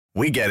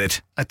We get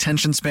it.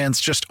 Attention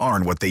spans just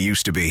aren't what they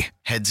used to be.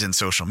 Heads in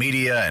social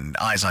media and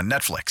eyes on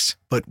Netflix.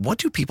 But what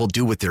do people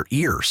do with their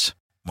ears?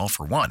 Well,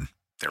 for one,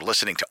 they're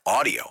listening to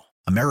audio.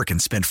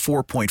 Americans spend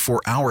 4.4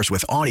 hours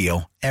with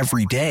audio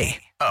every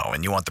day. Oh,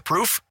 and you want the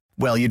proof?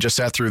 Well, you just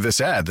sat through this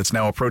ad that's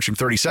now approaching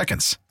 30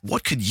 seconds.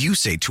 What could you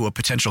say to a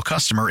potential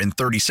customer in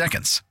 30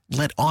 seconds?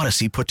 Let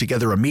Odyssey put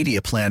together a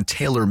media plan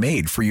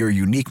tailor-made for your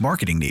unique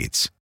marketing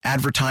needs.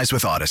 Advertise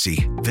with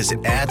Odyssey.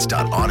 Visit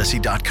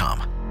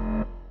ads.odyssey.com.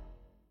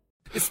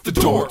 It's the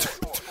Dork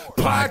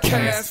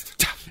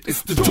Podcast.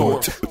 It's the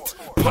Dork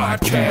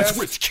Podcast.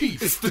 Rich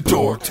Keefe. It's the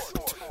Dork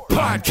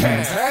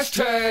Podcast.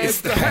 Hashtag.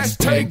 It's the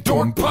hashtag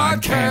Dork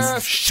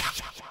Podcast.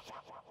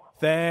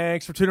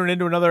 Thanks for tuning in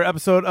to another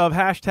episode of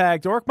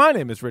Hashtag Dork. My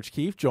name is Rich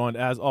Keefe, joined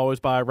as always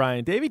by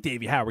Ryan Davey.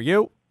 Davey, how are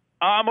you?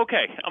 I'm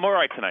okay. I'm all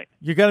right tonight.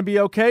 You're gonna be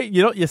okay.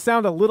 You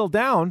sound a little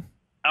down.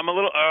 I'm a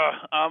little.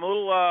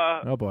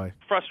 Oh boy.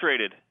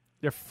 Frustrated.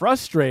 You're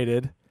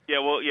frustrated. Yeah.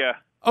 Well. Yeah.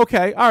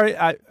 Okay, all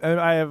right.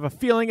 I have a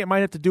feeling it might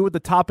have to do with the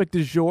topic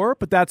du jour,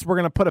 but we're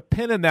going to put a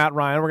pin in that,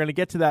 Ryan. We're going to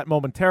get to that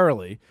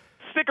momentarily.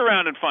 Stick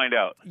around and find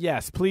out.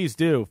 Yes, please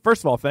do.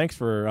 First of all, thanks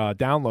for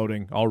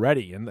downloading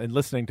already and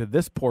listening to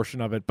this portion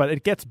of it, but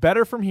it gets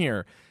better from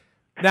here.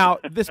 Now,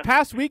 this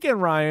past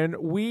weekend, Ryan,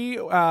 we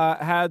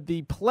had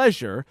the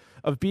pleasure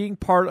of being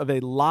part of a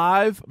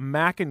live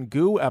Mac and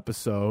Goo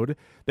episode.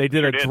 They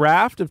did a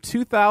draft of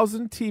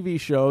 2000 TV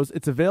shows.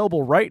 It's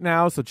available right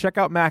now, so check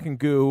out Mac and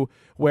Goo,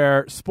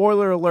 where,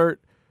 spoiler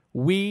alert,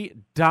 we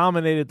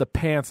dominated the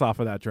pants off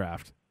of that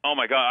draft. Oh,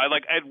 my God.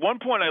 At one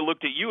point, I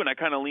looked at you, and I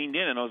kind of leaned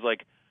in, and I was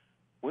like,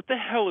 what the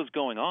hell is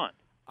going on?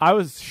 I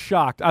was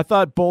shocked. I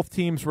thought both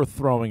teams were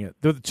throwing it.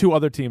 The two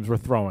other teams were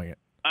throwing it.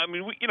 I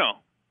mean,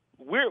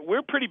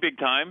 We're pretty big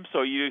time,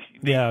 so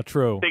yeah,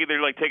 true.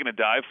 They're like taking a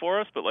dive for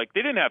us, but like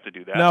they didn't have to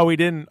do that. No, we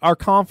didn't. Our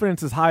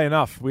confidence is high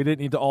enough. We didn't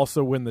need to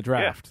also win the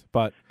draft. Yeah.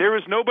 But there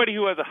is nobody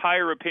who has a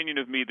higher opinion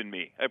of me than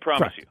me. I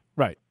promise you.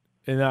 Right,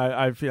 and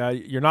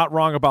you're not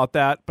wrong about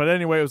that. But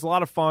anyway, it was a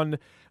lot of fun.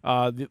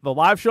 The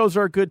live shows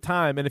are a good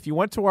time, and if you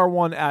went to our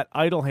one at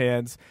Idle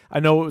Hands, I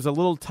know it was a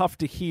little tough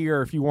to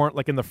hear if you weren't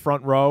like in the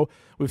front row.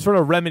 We've sort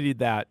of remedied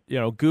that.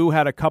 Goo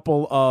had a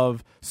couple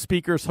of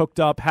speakers hooked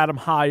up, had them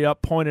high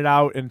up, pointed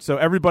out, and so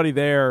everybody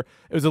there.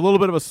 It was a little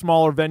bit of a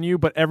smaller venue,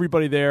 but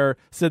everybody there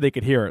said they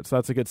could hear it, so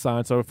that's a good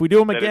sign. So if we do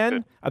them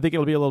again, I think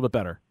it'll be a little bit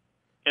better.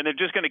 And they're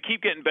just going to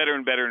keep getting better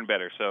and better and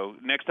better. So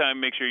next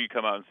time, make sure you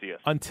come out and see us.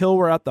 Until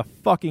we're at the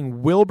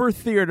fucking Wilbur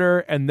Theater,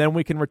 and then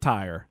we can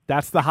retire.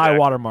 That's the high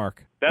water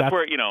mark. That's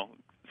where,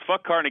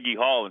 fuck Carnegie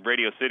Hall and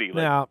Radio City.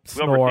 Now,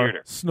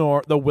 Wilbur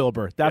snore, the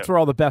Wilbur. That's where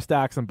all the best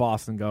acts in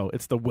Boston go.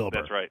 It's the Wilbur.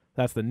 That's right.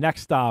 That's the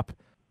next stop.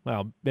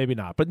 Well, maybe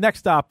not. But next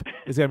stop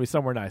is going to be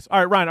somewhere nice. All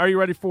right, Ryan, are you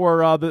ready for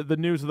the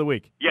news of the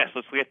week? Yes,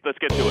 let's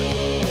get to it.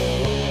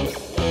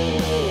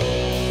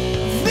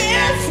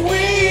 This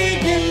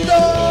week in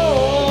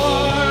Dork.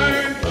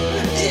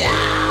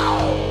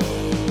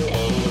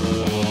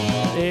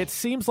 It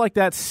seems like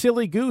that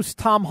silly goose,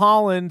 Tom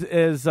Holland,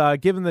 is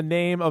given the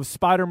name of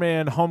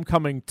Spider-Man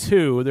Homecoming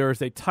 2. There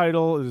is a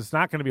title. It's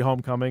not going to be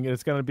Homecoming.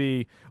 It's going to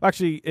be –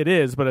 actually, it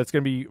is, but it's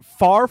going to be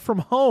Far From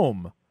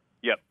Home.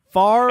 Yep.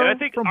 Far and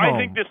From Home. I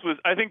think this was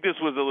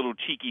a little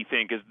cheeky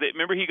thing because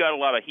remember he got a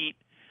lot of heat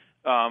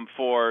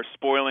for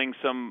spoiling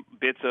some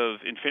bits of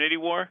Infinity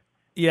War?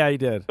 Yeah, he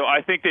did. So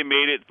I think they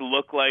made it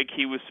look like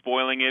he was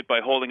spoiling it by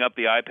holding up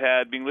the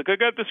iPad, being like, "I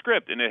got the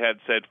script," and it had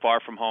said "Far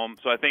From Home."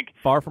 So I think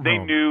they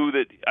knew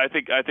that. I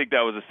think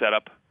that was a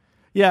setup.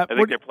 Yeah, I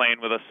think they're playing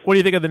with us. What do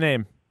you think of the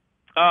name?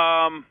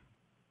 Again,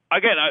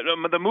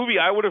 the movie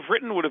I would have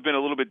written would have been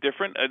a little bit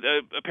different.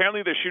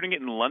 Apparently, they're shooting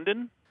it in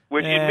London,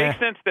 which it makes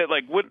sense that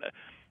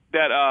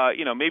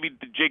maybe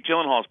Jake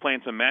Gyllenhaal's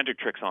playing some magic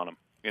tricks on him.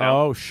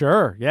 Oh,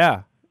 sure,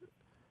 yeah.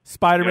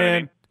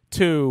 Spider-Man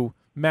 2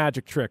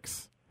 magic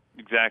tricks.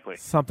 Exactly.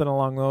 Something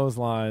along those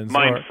lines.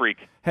 Mind freak.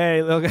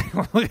 Hey, look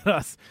at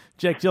us.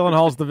 Jake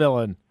Gyllenhaal's the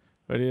villain.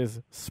 But he is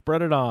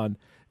spread it on.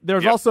 There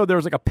was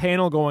like a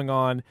panel going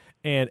on,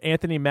 and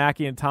Anthony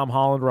Mackie and Tom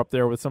Holland were up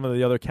there with some of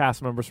the other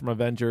cast members from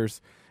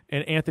Avengers.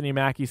 And Anthony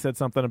Mackie said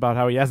something about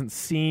how he hasn't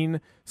seen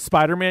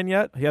Spider-Man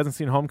yet. He hasn't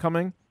seen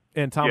Homecoming.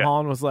 And Tom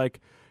Holland was like,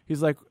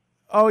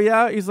 oh,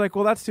 yeah? He's like,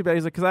 well, that's too bad.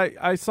 He's like, because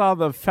I saw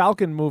the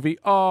Falcon movie.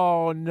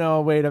 Oh,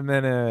 no, wait a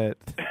minute.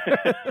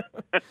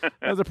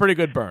 That was a pretty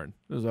good burn.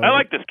 I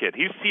like this kid.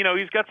 He's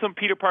got some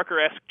Peter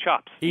Parker-esque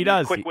chops. He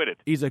does. Quick-witted.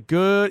 He's a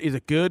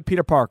good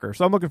Peter Parker.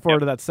 So I'm looking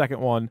forward to that second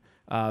one.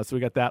 So we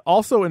got that.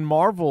 Also in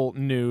Marvel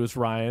news,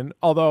 Ryan,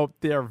 although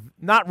they're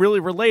not really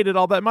related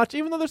all that much,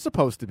 even though they're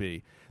supposed to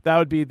be, that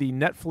would be the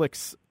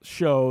Netflix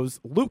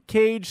shows. Luke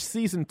Cage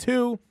Season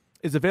 2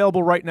 is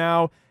available right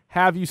now.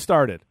 Have you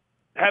started?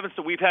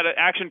 So we've had an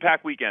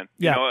action-packed weekend.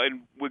 Yeah.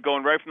 And we're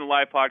going right from the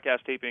live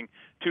podcast taping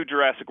to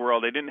Jurassic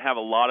World. They didn't have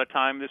a lot of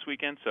time this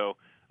weekend, so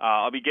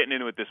I'll be getting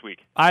into it this week.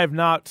 I have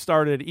not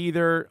started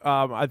either.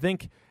 I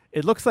think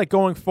it looks like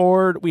going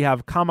forward, we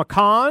have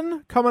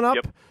Comic-Con coming up.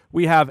 Yep.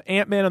 We have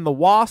Ant-Man and the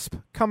Wasp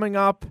coming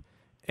up.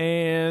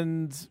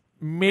 And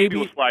maybe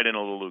we'll slide in a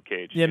little Luke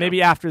Cage. Yeah,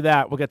 maybe after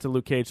that we'll get to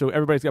Luke Cage, so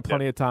everybody's got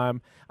plenty of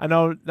time. I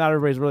know not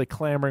everybody's really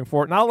clamoring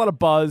for it. Not a lot of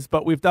buzz,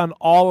 but we've done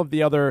all of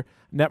the other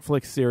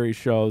Netflix series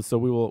shows, so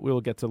we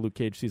will get to Luke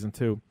Cage season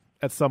 2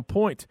 at some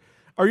point.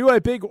 Are you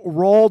a big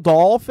Roald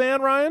Dahl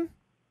fan, Ryan?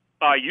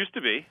 I used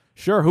to be.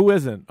 Sure, who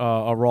isn't a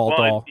Roald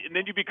Dahl? And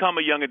then you become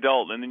a young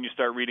adult, and then you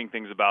start reading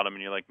things about him,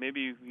 and you're like,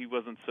 maybe he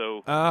wasn't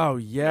so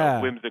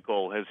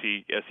whimsical as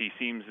he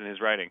seems in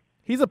his writing.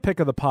 He's a pick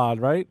of the pod,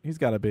 right? He's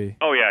got to be.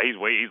 Oh yeah, he's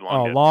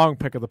long. Oh, long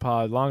pick of the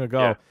pod, long ago.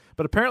 Yeah.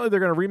 But apparently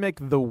they're going to remake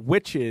The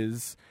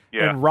Witches,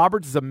 and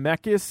Robert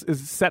Zemeckis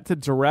is set to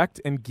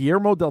direct, and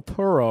Guillermo del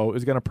Toro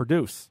is going to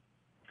produce.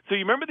 So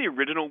you remember the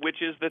original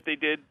Witches that they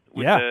did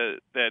with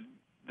that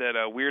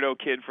weirdo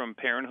kid from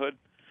Parenthood?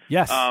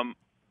 Yes.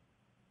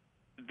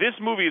 This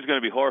movie is going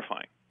to be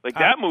horrifying. Like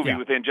that movie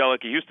with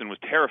Angelica Houston was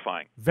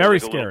terrifying. Very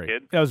scary.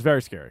 That was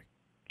very scary.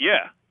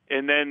 Yeah,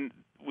 and then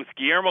with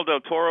Guillermo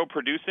del Toro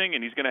producing,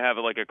 and he's going to have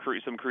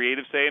some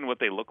creative say in what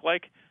they look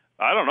like.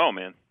 I don't know,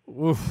 man.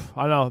 Oof,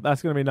 I know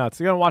that's going to be nuts.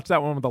 You're going to watch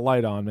that one with the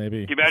light on,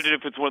 maybe. Can you imagine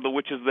if it's one of the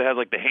witches that has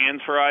like the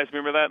hands for eyes?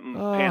 Remember that in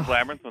Pan's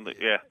Labyrinth?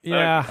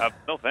 Yeah.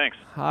 No thanks.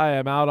 Hi,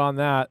 I'm out on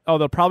that. Oh,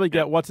 they'll probably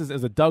get is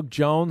it Doug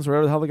Jones, or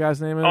whatever the hell the guy's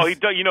name is? Oh,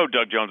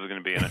 Doug Jones is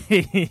going to be in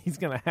it. He's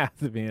going to have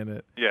to be in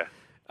it. Yeah.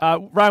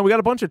 Ryan, we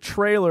got a bunch of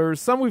trailers.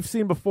 Some we've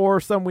seen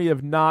before, some we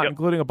have not,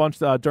 including a bunch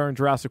during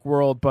Jurassic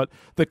World. But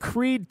the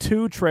Creed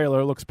 2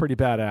 trailer looks pretty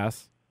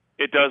badass.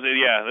 It does.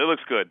 Yeah, it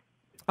looks good.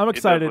 I'm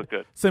excited. It does look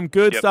good. Some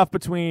good stuff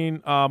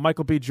between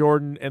Michael B.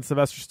 Jordan and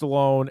Sylvester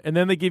Stallone, and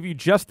then they give you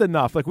just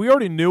enough. Like, we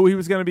already knew he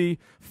was going to be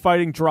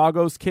fighting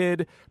Drago's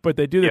kid, but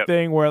they do the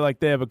thing where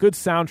like they have a good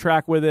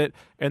soundtrack with it,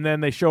 and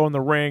then they show in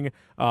the ring,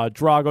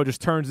 Drago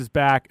just turns his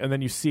back, and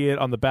then you see it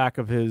on the back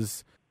of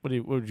his. What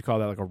would you call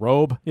that? Like a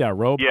robe? Yeah, a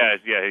robe. Yeah.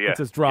 It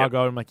says Drago.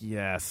 And I'm like,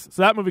 yes.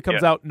 So that movie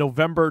comes out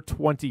November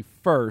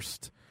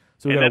 21st.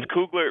 So that's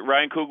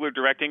Ryan Coogler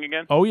directing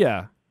again? Oh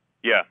yeah.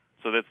 Yeah.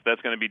 So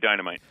that's going to be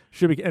dynamite.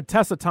 Should be. And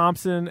Tessa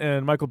Thompson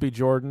and Michael B.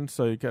 Jordan.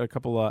 So you got a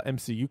couple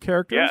MCU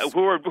characters. Yeah,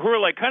 who are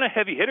like kind of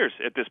heavy hitters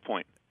at this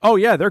point. Oh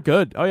yeah, they're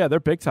good. Oh yeah, they're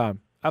big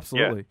time.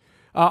 Absolutely.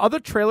 Yeah. Other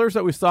trailers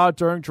that we saw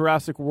during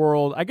Jurassic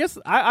World. I guess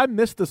I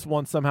missed this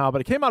one somehow,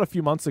 but it came out a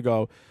few months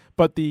ago.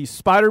 But the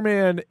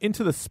Spider-Man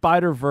Into the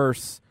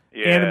Spider-Verse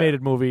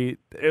animated movie,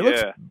 it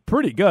looks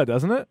pretty good,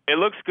 doesn't it? It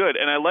looks good,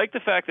 and I like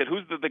the fact that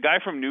who's the guy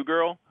from New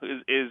Girl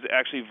is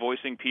actually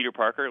voicing Peter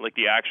Parker, like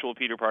the actual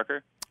Peter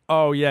Parker.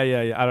 Oh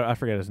yeah. I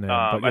forget his name.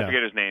 I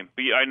forget his name,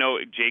 but I know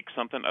Jake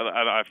something.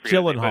 I forget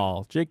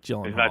Gyllenhaal. Jake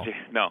Gyllenhaal. It's not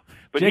no,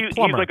 but Jake he's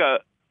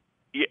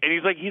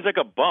like he's like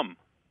a bum.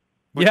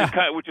 Which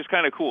is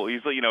kind of cool.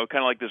 He's kind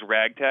of like this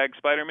ragtag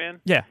Spider-Man.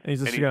 Yeah, and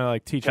he's just going to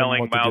like teach him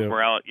what Miles to do.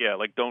 Morales,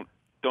 like don't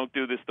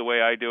do this the way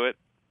I do it.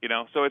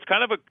 So it's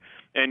kind of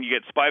and you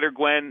get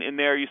Spider-Gwen in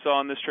there. You saw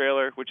in this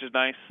trailer, which is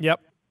nice. Yep.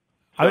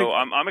 So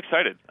I'm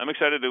excited. I'm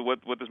excited to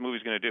what this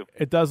movie's going to do.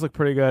 It does look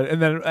pretty good. And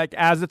then like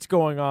as it's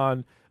going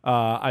on,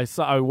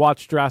 I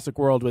watched Jurassic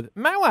World with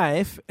my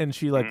wife, and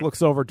she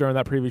looks over during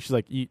that preview. She's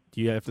like, "Do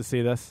you have to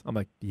see this?" I'm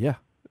like, "Yeah."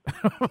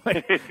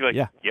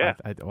 Yeah.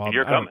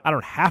 You're coming. I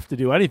don't have to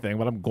do anything,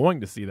 but I'm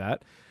going to see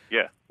that.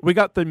 Yeah. We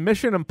got the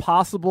Mission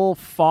Impossible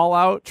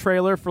Fallout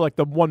trailer for like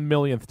the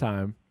 1,000,000th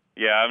time.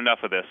 Yeah, enough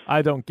of this.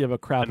 I don't give a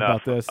crap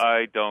about this.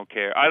 I don't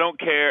care.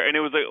 And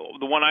it was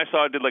like the one I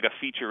saw did like a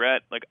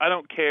featurette. Like, I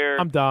don't care.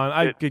 I'm done.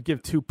 I could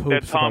give two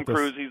poops that Tom about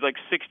Cruise, this. he's like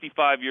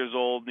 65 years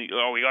old. And he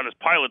got his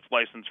pilot's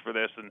license for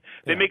this, and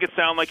they make it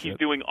sound like he's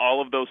doing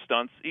all of those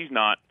stunts. He's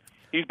not.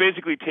 He's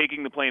basically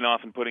taking the plane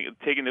off and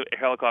taking the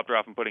helicopter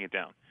off and putting it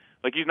down.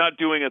 Like, he's not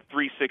doing a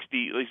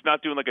 360. He's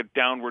not doing like a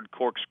downward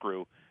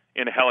corkscrew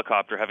in a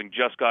helicopter, having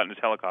just gotten his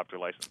helicopter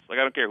license. Like,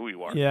 I don't care who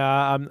you are. Yeah,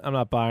 I'm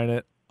not buying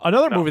it.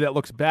 Another movie that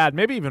looks bad,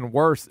 maybe even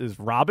worse, is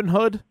Robin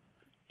Hood.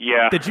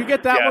 Yeah. Did you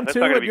get that one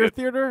too at your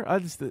theater? I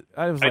did with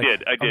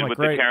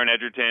the Taron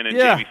Egerton and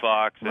Jamie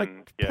Foxx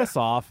and piss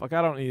off. Like,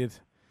 I don't need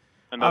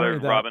another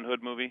Robin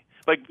Hood movie.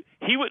 Like,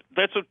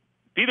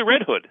 be the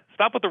Red Hood.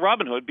 Stop with the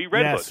Robin Hood. Be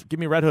Red Hood. Yes, give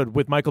me Red Hood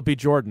with Michael B.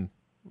 Jordan.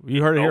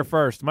 You heard it here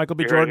first. Michael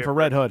B. Jordan for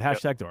Red Hood.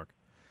 # dork.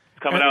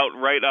 Coming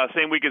out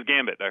same week as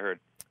Gambit, I heard.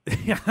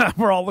 Yeah,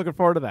 we're all looking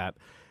forward to that.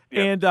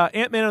 Yeah. And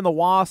Ant-Man and the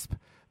Wasp,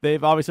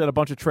 they've obviously had a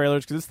bunch of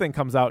trailers because this thing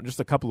comes out in just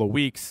a couple of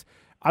weeks.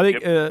 I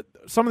think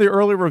some of the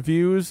early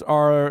reviews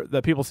are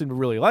that people seem to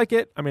really like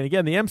it. I mean,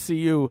 again, the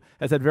MCU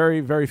has had very,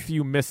 very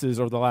few misses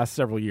over the last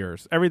several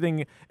years.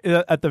 Everything,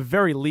 at the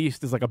very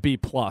least, is like a B+.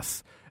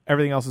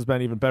 Everything else has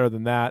been even better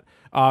than that.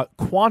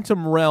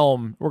 Quantum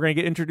Realm, we're going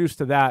to get introduced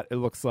to that, it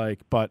looks like,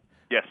 but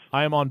yes,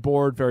 I am on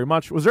board very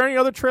much. Was there any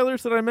other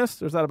trailers that I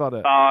missed, or is that about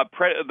it?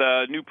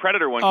 The new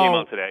Predator one came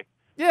out today.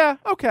 Yeah,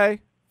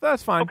 okay.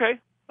 That's fine. Okay,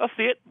 I'll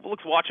see it. It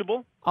looks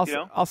watchable.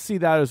 I'll see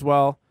that as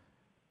well.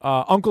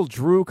 Uncle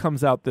Drew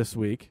comes out this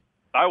week.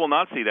 I will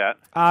not see that.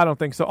 I don't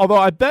think so. Although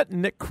I bet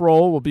Nick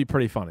Kroll will be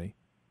pretty funny.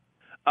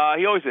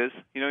 He always is.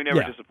 He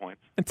never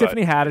disappoints. And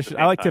Tiffany Haddish.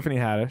 I like Tiffany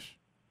Haddish.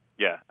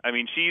 Yeah, I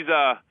mean she's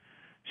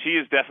she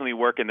is definitely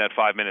working that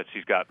 5 minutes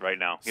she's got right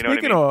now. You know what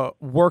I Speaking mean? of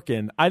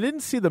working, I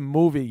didn't see the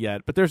movie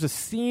yet, but there's a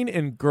scene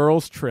in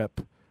Girls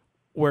Trip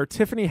where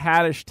Tiffany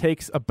Haddish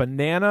takes a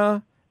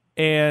banana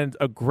and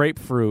a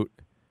grapefruit,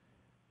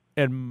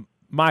 and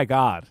my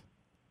God.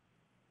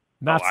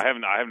 I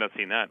have not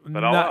seen that.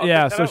 But I'll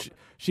yeah, check that so out.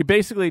 she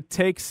basically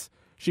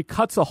she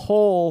cuts a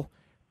hole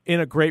in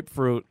a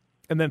grapefruit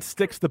and then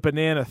sticks the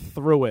banana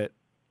through it.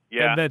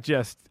 Yeah. And then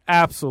just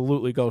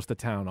absolutely goes to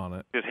town on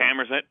it. Just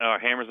hammers on it. All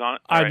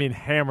I right. mean,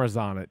 hammers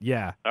on it.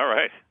 Yeah. All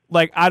right.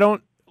 I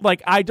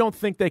don't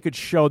think they could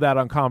show that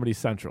on Comedy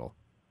Central.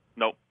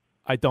 Nope.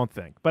 I don't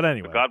think. But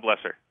anyway, God bless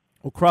her.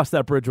 we'll cross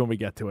that bridge when we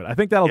get to it. I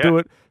think that'll do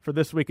it for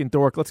this week in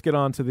Dork. Let's get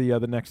on to the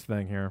next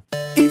thing here.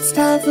 It's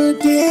time for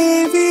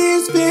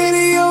Davey's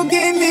Video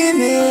Game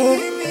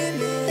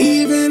Minute,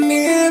 even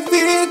if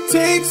it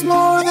takes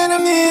more than a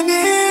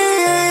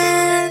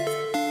minute.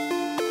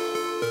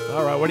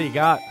 All right, what do you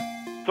got?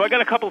 So I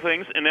got a couple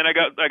things, and then I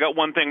got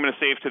one thing I'm going to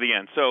save to the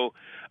end. So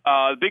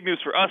the big news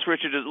for us,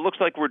 Richard, is it looks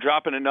like we're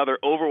dropping another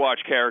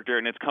Overwatch character,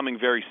 and it's coming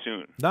very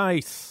soon.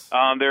 Nice.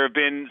 There have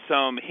been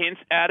some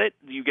hints at it.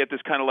 You get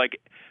this kind of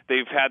like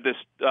they've had this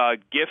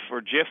GIF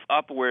or GIF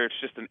up where it's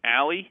just an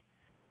alley,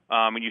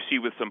 and you see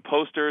with some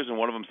posters, and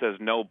one of them says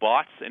 "No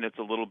bots," and it's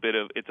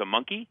a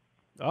monkey.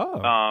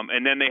 Oh.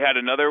 And then they had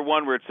another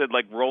one where it said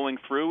like rolling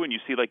through, and you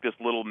see like this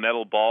little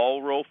metal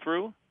ball roll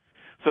through.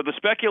 So the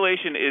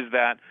speculation is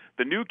that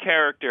the new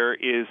character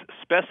is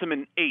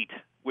Specimen 8,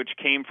 which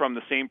came from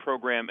the same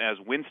program as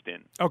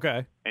Winston,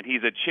 Okay. and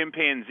he's a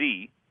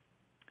chimpanzee.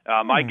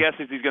 My guess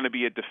is he's going to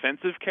be a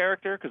defensive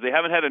character because they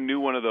haven't had a new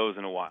one of those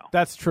in a while.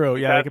 That's true.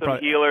 We've Yeah, had some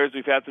healers,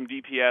 we've had some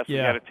DPS, we've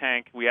Yeah. had a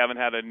tank. We haven't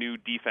had a new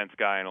defense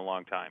guy in a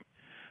long time.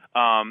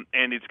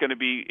 And it's going to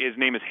be, his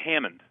name is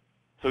Hammond.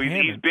 So he's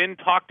Hammond. been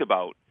talked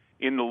about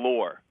in the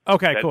lore.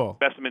 Okay, that cool.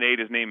 Specimen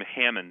 8 is named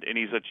Hammond, and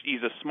he's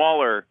a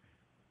smaller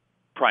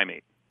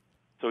primate.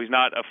 So he's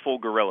not a full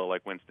gorilla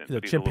like Winston. He's a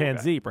but he's a little guy.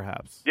 chimpanzee,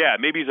 perhaps. Yeah,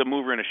 maybe he's a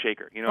mover and a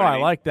shaker. You know Oh, what I I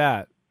mean? like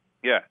that.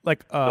 Yeah.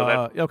 Like,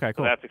 okay, cool.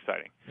 So that's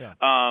exciting. Yeah.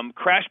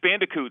 Crash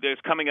Bandicoot is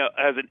coming out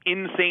as an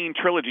insane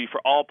trilogy for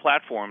all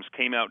platforms.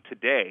 Came out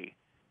today,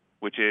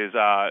 which is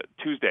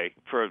Tuesday,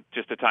 for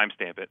just to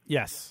timestamp it.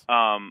 Yes.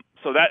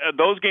 So that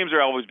those games have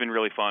always been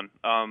really fun.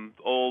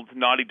 Old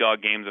Naughty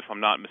Dog games, if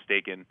I'm not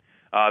mistaken,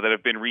 that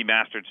have been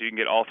remastered, so you can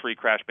get all 3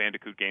 Crash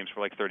Bandicoot games for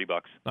like $30,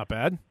 Not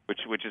bad.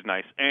 which is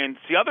nice. And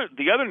the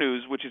other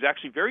news, which is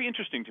actually very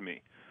interesting to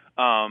me.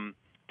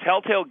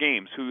 Telltale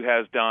Games,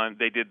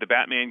 they did the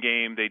Batman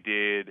game, they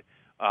did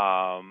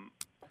the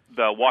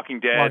Walking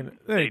Dead,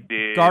 they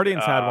did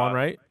Guardians had one,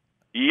 right?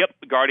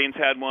 Yep, Guardians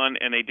had one,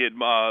 and they did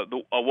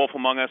A Wolf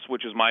Among Us,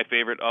 which is my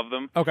favorite of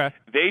them. Okay.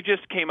 They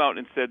just came out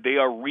and said they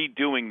are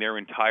redoing their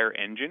entire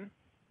engine.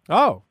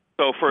 Oh.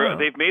 So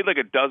they've made like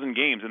a dozen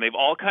games, and they've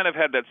all kind of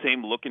had that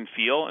same look and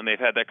feel, and they've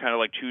had that kind of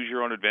like choose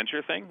your own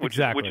adventure thing, which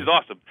is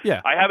awesome.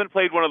 Yeah. I haven't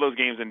played one of those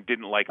games and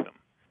didn't like them.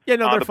 Yeah,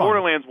 no, they're the fun.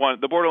 Borderlands one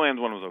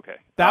was okay.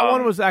 That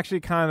one was actually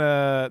kind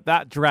of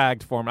that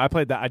dragged for me. I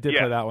played that. I did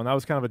play that one. That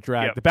was kind of a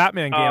drag. Yeah. The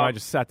Batman game, I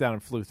just sat down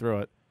and flew through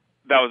it.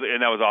 That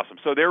was awesome.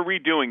 So they're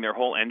redoing their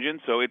whole engine.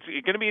 So it's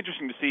going to be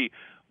interesting to see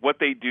what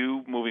they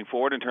do moving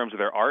forward in terms of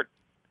their art.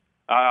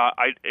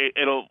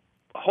 It'll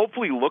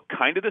hopefully look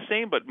kind of the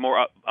same, but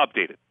more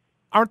updated.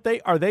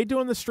 Are they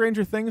doing the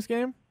Stranger Things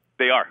game?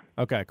 They are.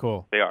 Okay,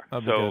 cool. They are.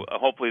 That'd be So good.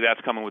 hopefully that's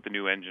coming with the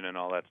new engine and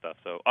all that stuff.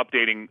 So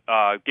updating,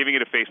 giving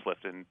it a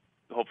facelift, and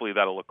hopefully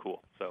that'll look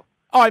cool. So.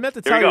 Oh, I meant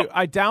to There tell you you, go.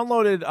 I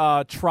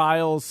downloaded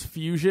Trials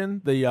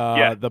Fusion,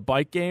 the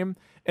bike game,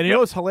 and you know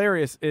what's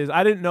hilarious is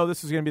I didn't know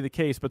this was going to be the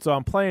case, but so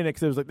I'm playing it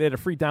because it was like they had a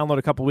free download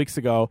a couple weeks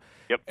ago,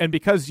 and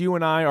because you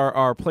and I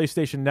are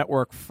PlayStation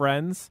Network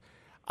friends,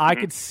 I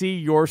could see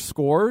your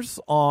scores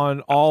on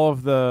all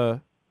of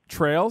the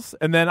trails,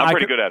 and then I'm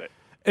pretty good at it.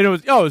 And it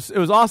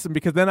was awesome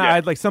because then I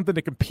had like something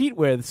to compete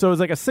with. So it was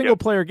like a single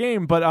player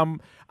game, but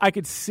I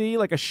could see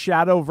like a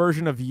shadow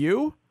version of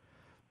you.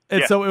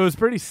 And so it was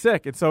pretty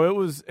sick. And so it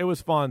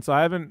was fun. So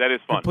I haven't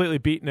completely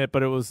beaten it,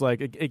 but it was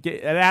like it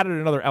added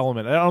another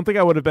element. I don't think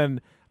I would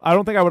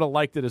have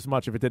liked it as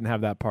much if it didn't have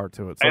that part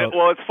to it. So,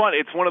 well, it's fun.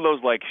 It's one of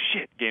those like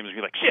shit games where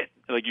you're like shit.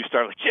 Like you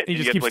start like shit. You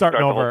just have keep to, like, starting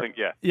start the whole over. thing.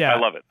 Yeah. Yeah. I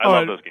love it. I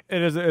love those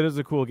games. It is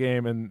a cool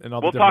game and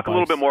all We'll the talk a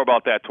little bikes. bit more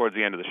about that towards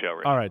the end of the show,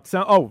 Rich. All right.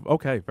 So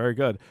okay, very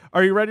good.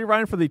 Are you ready,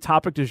 Ryan, for the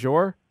topic du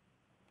jour?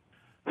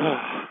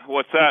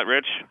 What's that,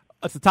 Rich?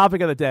 It's the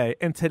topic of the day,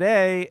 and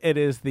today it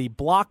is the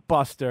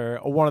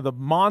blockbuster, one of the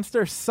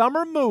monster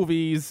summer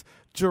movies,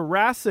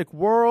 Jurassic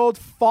World: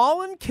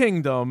 Fallen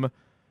Kingdom,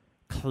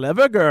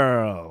 Clever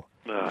Girl.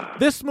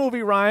 This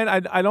movie, Ryan,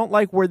 I don't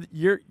like where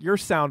your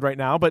sound right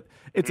now, but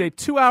it's a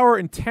 2-hour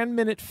and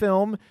 10-minute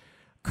film,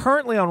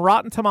 currently on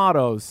Rotten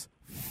Tomatoes,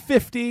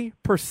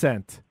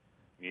 50%.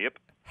 Yep.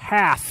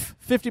 Half,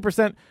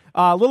 50%.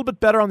 A little bit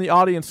better on the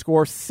audience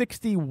score,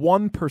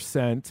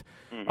 61%.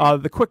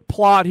 The quick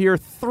plot here,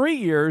 3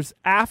 years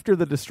after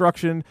the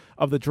destruction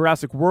of the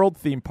Jurassic World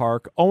theme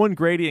park, Owen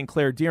Grady and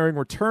Claire Dearing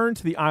return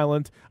to the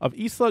island of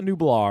Isla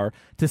Nublar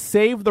to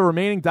save the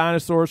remaining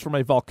dinosaurs from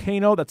a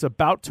volcano that's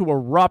about to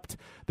erupt.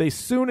 They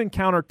soon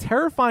encounter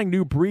terrifying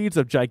new breeds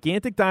of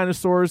gigantic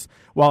dinosaurs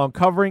while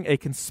uncovering a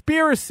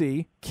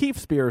conspiracy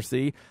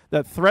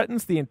that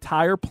threatens the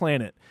entire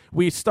planet.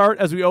 We start,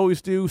 as we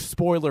always do,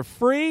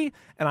 spoiler-free,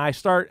 and I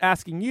start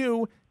asking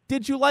you,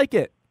 did you like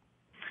it?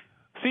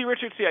 See,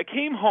 Richard, I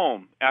came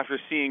home after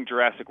seeing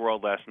Jurassic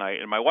World last night,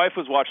 and my wife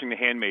was watching The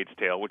Handmaid's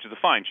Tale, which is a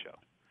fine show.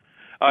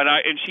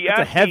 And she asked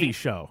me... It's a heavy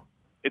show.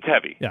 It's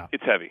heavy. Yeah.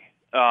 It's heavy.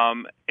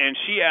 And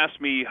she asked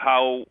me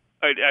how,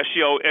 as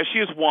she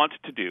is wont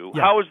to do,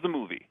 how is the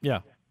movie? Yeah.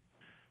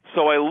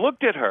 So I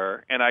looked at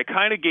her, and I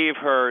kind of gave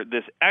her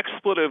this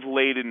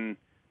expletive-laden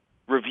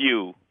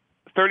review,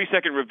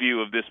 30-second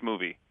review of this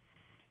movie.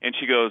 And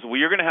she goes, well,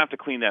 you're going to have to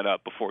clean that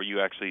up before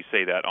you actually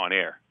say that on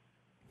air.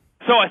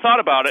 So I thought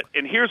about it,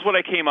 and here's what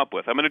I came up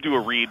with. I'm going to do a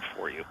read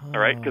for you, all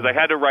right, because I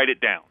had to write it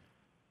down.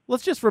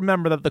 Let's just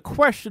remember that the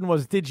question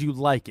was, did you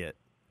like it?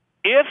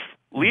 If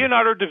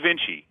Leonardo da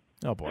Vinci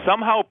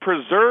somehow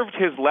preserved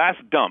his last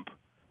dump,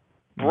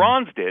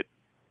 bronzed it,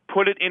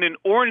 put it in an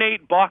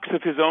ornate box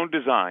of his own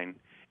design,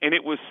 and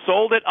it was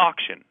sold at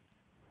auction,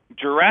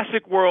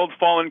 Jurassic World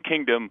Fallen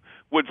Kingdom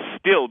would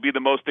still be the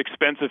most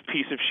expensive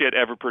piece of shit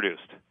ever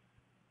produced.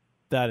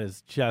 That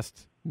is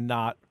just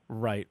not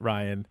right,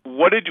 Ryan.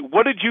 What did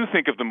you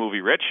think of the movie,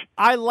 Rich?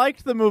 I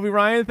liked the movie,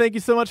 Ryan. Thank you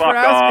so much for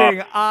asking.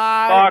 Fuck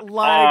I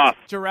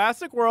liked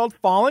Jurassic World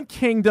Fallen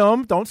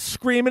Kingdom. Don't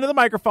scream into the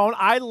microphone.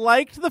 I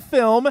liked the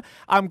film.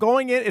 I'm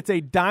going in. It's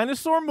a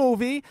dinosaur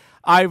movie.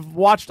 I've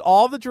watched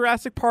all the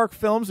Jurassic Park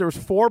films. There was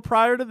 4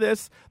 prior to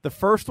this. The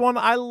first one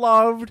I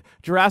loved.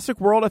 Jurassic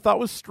World I thought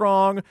was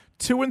strong.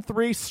 2 and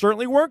 3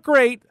 certainly weren't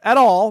great at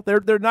all.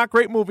 They're not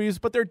great movies,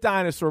 but they're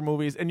dinosaur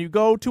movies, and you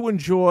go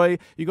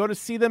to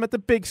see them at the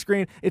big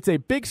screen. It's a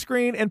big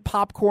screen and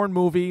popcorn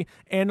movie,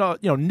 and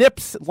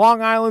Nips,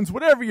 Long Island's,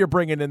 whatever you're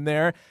bringing in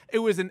there. It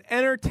was an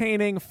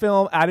entertaining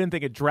film. I didn't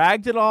think it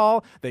dragged at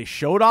all. They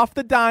showed off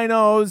the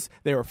dinos.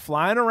 They were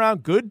flying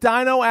around. Good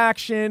dino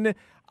action.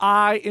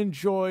 I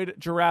enjoyed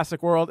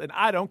Jurassic World, and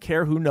I don't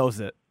care who knows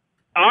it.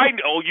 I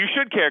know you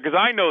should care because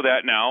I know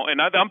that now, and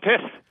I'm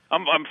pissed.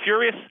 I'm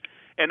furious,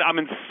 and I'm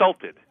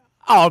insulted.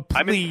 Oh,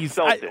 please!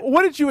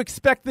 What did you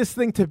expect this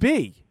thing to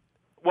be?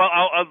 Well,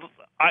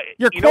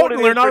 you're quoting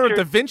Leonardo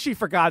da Vinci,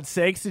 for God's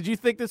sakes. Did you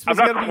think this was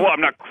going to be?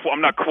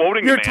 I'm not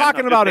quoting. You're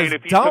talking about his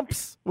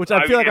dumps, which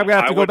I feel like I'm going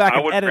to have to go back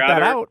and edit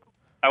that out.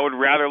 I would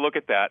rather look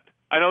at that.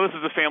 I know this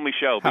is a family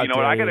show, but you know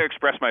what? I got to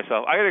express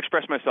myself. I got to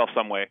express myself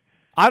some way.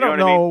 I don't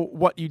know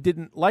what you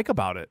didn't like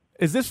about it.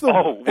 Is this the?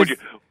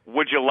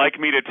 Would you like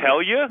me to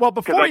tell you? Well,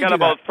 before I got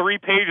about 3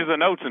 pages of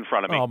notes in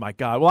front of me. Oh my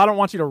God! Well, I don't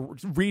want you to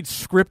read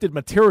scripted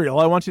material.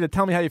 I want you to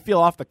tell me how you feel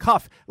off the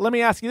cuff. Let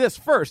me ask you this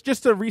first,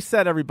 just to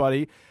reset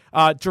everybody.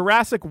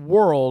 Jurassic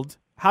World.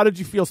 How did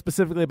you feel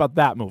specifically about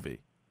that movie?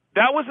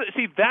 That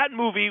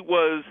movie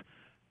was.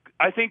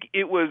 I think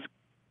it was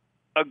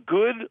a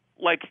good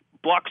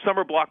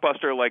summer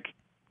blockbuster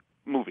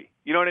movie.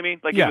 You know what I mean?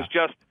 It was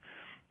just.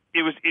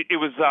 It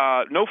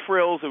was no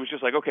frills. It was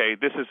just okay,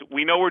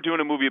 we know we're doing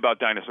a movie about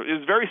dinosaurs. It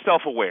was very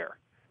self-aware.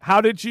 How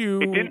did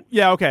you?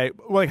 Yeah, okay.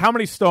 How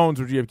many stones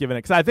would you have given it?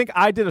 Because I think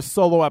I did a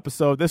solo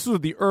episode. This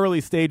was the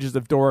early stages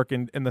of Dork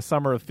in the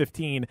summer of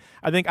 2015.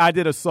 I think I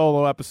did a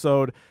solo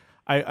episode.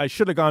 I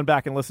should have gone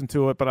back and listened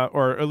to it,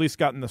 or at least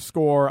gotten the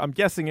score. I'm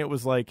guessing it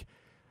was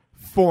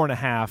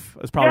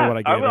 4.5 is probably what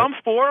I gave it. I'm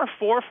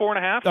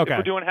 4.5. Okay. If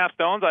we're doing half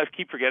stones, I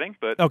keep forgetting.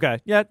 But okay,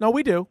 yeah, no,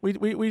 we do.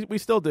 We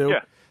still do.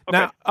 Yeah.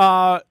 Okay.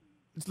 Now,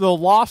 The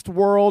Lost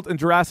World and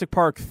Jurassic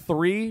Park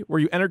 3, were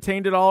you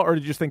entertained at all, or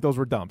did you just think those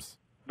were dumps?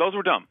 Those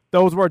were dumb.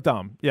 Those were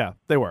dumb. Yeah,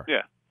 they were.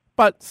 Yeah.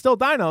 But still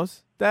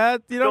dinos.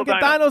 You don't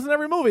get dinos in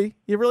every movie.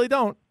 You really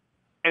don't.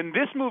 And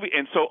this movie,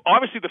 and so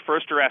obviously the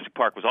first Jurassic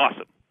Park was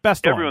awesome.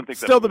 Best one. Everyone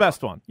thinks still the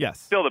best one. Yes.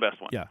 Still the best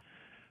one. Yeah.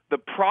 The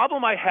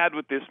problem I had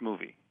with this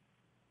movie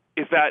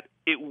is that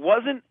it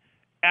wasn't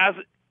as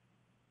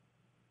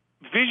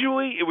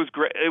visually. It was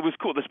great. It was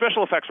cool. The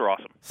special effects were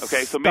awesome.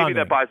 Okay, so maybe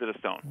that buys it a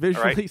stone.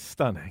 Visually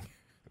stunning.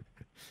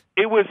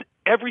 It was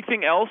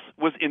everything else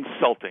was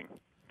insulting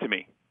to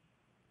me.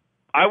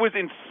 I was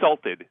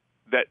insulted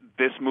that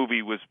this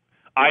movie was.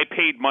 I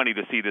paid money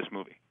to see this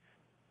movie,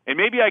 and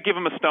maybe I give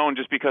them a stone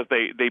just because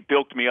they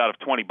bilked me out of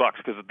 $20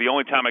 because the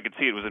only time I could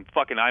see it was in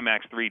fucking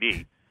IMAX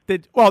 3D.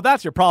 Well,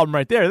 that's your problem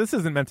right there. This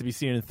isn't meant to be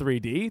seen in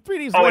 3D.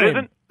 3D's lame. It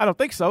isn't? I don't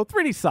think so.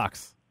 3D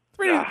sucks.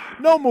 3D.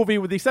 No movie,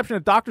 with the exception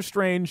of Doctor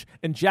Strange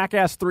and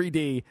Jackass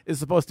 3D, is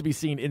supposed to be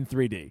seen in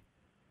 3D.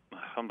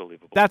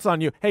 Unbelievable. That's on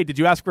you. Hey, did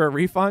you ask for a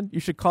refund? You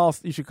should call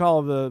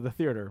the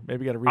theater.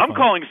 Maybe get a refund. I'm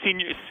calling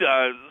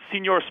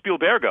Senor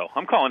Spielbergo.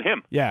 I'm calling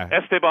him. Yeah.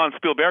 Esteban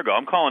Spielbergo.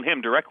 I'm calling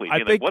him directly.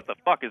 What the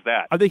fuck is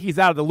that? I think he's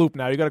out of the loop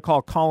now. You got to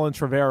call Colin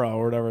Trevorrow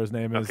or whatever his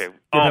name is. Okay.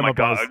 Give him my a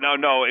buzz. God.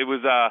 No. It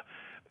was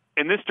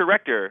and this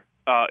director.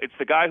 It's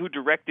the guy who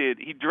directed.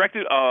 He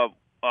directed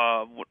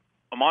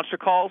Monster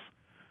Calls,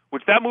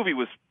 which that movie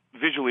was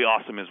visually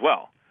awesome as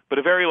well, but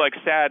a very like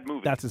sad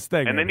movie. That's his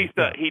thing. And then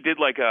he did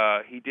like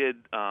a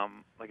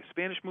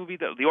Spanish movie,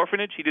 The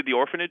Orphanage. He did The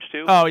Orphanage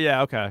too. Oh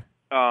yeah, okay.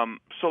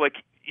 So like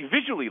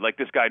visually, like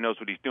this guy knows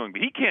what he's doing,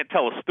 but he can't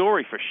tell a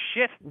story for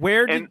shit.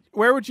 Where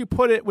would you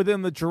put it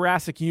within the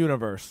Jurassic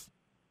universe?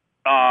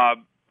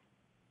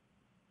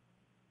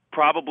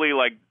 Probably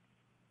like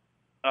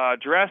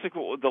Jurassic,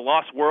 The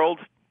Lost World.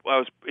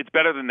 It's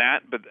better than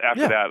that, but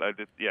after that,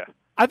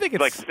 I think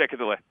it's like second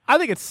to last. I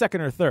think it's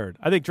second or third.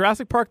 I think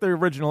Jurassic Park, the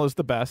original, is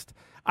the best.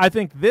 I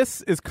think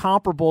this is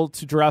comparable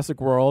to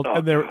Jurassic World,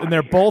 and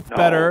they're both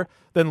better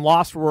than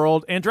Lost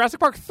World and Jurassic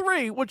Park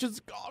 3, which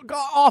is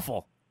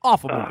awful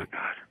movie.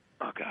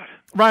 Oh God.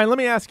 Ryan, let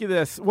me ask you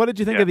this: what did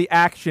you think of the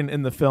action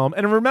in the film?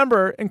 And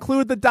remember,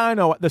 include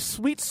the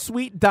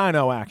sweet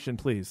dino action,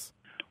 please.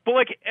 But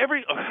like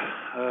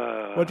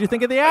what did you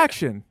think of the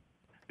action?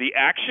 The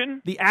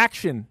action? The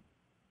action.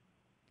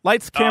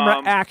 Lights,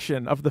 camera,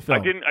 action of the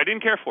film. I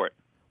didn't care for it.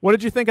 What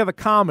did you think of the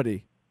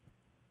comedy?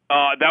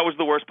 That was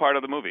the worst part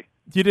of the movie.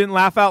 You didn't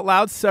laugh out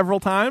loud several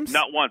times?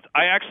 Not once.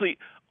 I actually,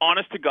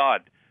 honest to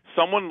God,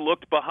 someone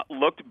looked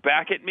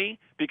back at me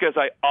because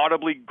I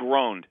audibly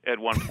groaned at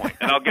one point,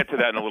 and I'll get to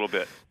that in a little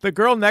bit. The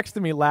girl next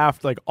to me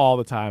laughed like all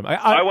the time.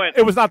 I went.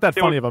 It was not that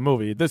funny of a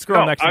movie. This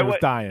girl next to me was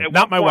dying.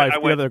 Not my wife,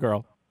 the other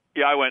girl.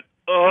 Yeah, I went,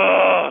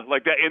 ugh,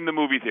 like that in the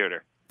movie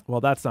theater. Well,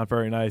 that's not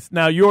very nice.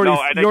 Now, you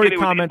already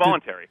commented.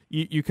 Involuntary.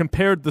 You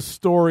compared the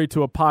story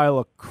to a pile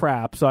of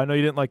crap, so I know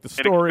you didn't like the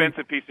story. An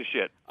expensive piece of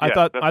shit. I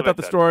thought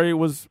the story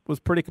was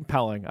pretty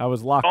compelling. I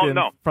was locked in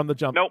from the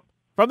jump. Nope.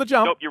 From the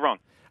jump. Nope, you're wrong.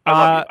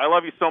 I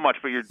love you so much,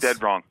 but you're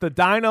dead wrong. The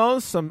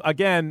dinos,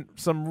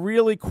 some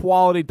really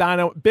quality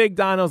big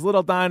dinos,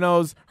 little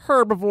dinos,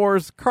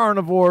 herbivores,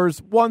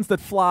 carnivores, ones that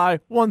fly,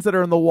 ones that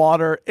are in the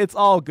water. It's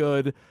all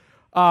good.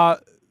 By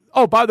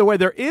the way,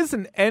 there is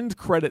an end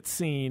credit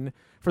scene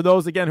for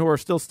those, again, who are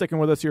still sticking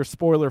with us here,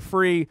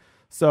 spoiler-free.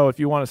 So if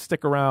you want to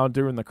stick around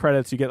during the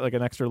credits, you get like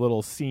an extra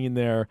little scene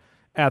there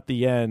at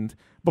the end.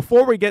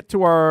 Before we get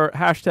to our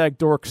hashtag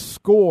dork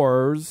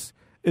scores,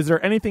 is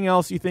there anything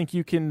else you think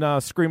you can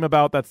scream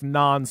about that's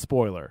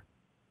non-spoiler?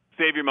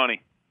 Save your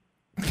money.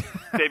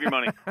 Save your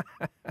money.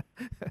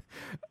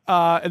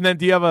 And then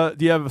do you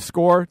have a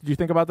score? Did you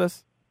think about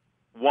this?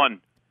 1.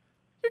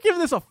 You're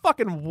giving this a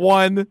fucking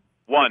 1.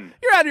 1.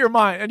 You're out of your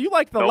mind. And you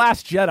like The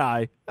Last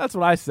Jedi. That's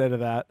what I say to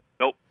that.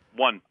 Nope.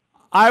 1.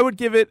 I would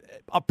give it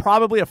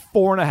probably a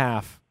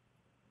 4.5.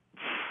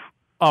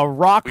 A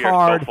rock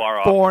hard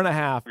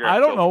 4.5. I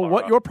don't know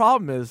what your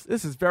problem is.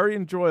 This is very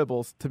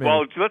enjoyable to me.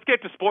 Well, let's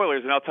get to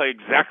spoilers, and I'll tell you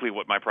exactly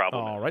what my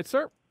problem is. All right,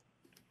 sir.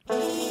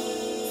 Spoilers!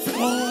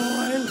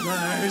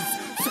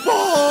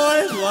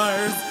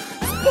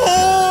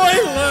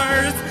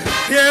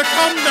 Here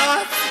come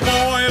the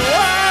spoilers!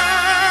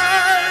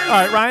 All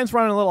right, Ryan's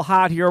running a little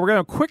hot here. We're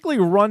going to quickly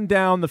run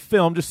down the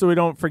film just so we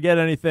don't forget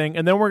anything,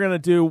 and then we're going to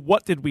do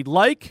What Did We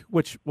Like,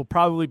 which will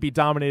probably be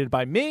dominated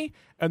by me,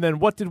 and then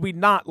What Did We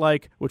Not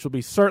Like, which will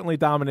be certainly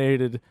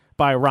dominated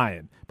by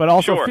Ryan. But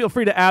also feel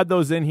free to add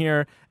those in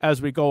here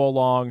as we go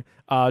along.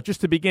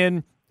 Just to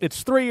begin,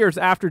 it's 3 years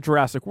after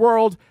Jurassic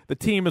World. The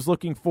team is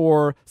looking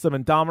for some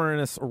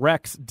Indominus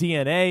Rex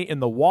DNA in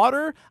the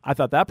water. I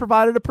thought that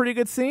provided a pretty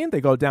good scene. They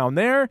go down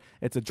there.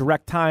 It's a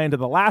direct tie into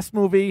the last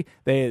movie.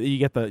 You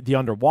get the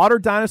underwater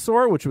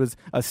dinosaur, which was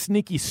a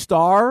sneaky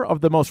star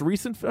of the most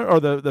recent or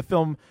the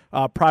film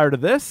prior to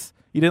this.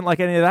 You didn't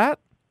like any of that?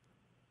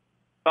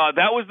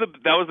 That was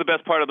the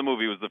best part of the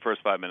movie. Was the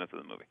first 5 minutes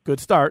of the movie. Good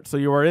start. So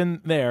you were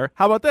in there.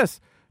 How about this?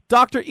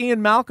 Dr.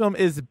 Ian Malcolm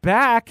is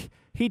back.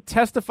 He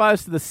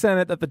testifies to the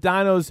Senate that the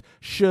dinos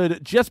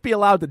should just be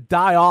allowed to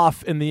die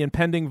off in the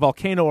impending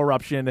volcano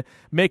eruption,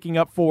 making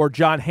up for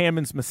John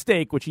Hammond's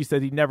mistake, which he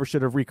said he never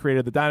should have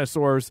recreated the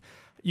dinosaurs.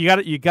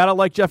 You gotta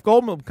like Jeff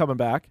Goldblum coming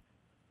back.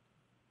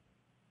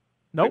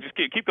 Nope. Just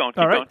keep going.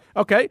 All right.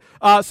 Okay.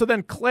 So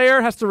then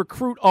Claire has to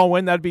recruit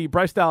Owen. That'd be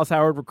Bryce Dallas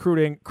Howard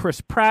recruiting Chris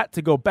Pratt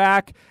to go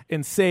back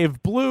and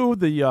save Blue,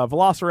 the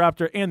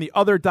Velociraptor, and the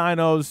other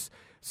dinos.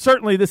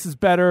 Certainly, this is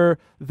better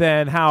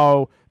than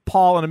how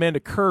Paul and Amanda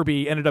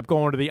Kirby ended up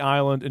going to the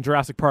island in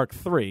Jurassic Park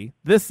 3.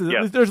 There's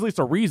at least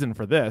a reason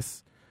for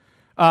this.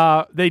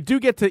 They do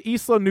get to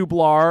Isla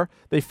Nublar.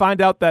 They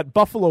find out that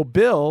Buffalo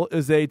Bill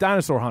is a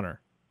dinosaur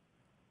hunter.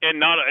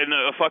 And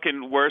a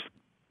fucking worst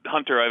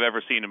hunter I've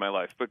ever seen in my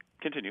life. But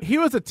continue. He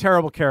was a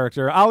terrible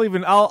character. I'll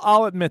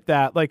admit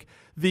that. Like,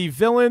 the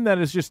villain that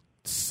is just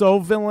so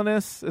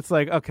villainous, it's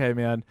like, okay,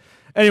 man.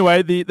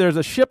 Anyway, there's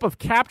a ship of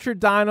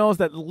captured dinos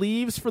that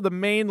leaves for the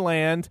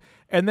mainland,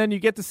 and then you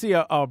get to see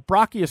a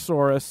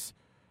Brachiosaurus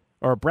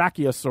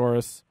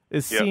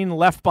is seen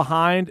left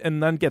behind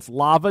and then gets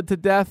lavaed to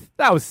death.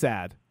 That was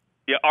sad.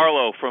 Yeah,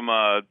 Arlo from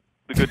The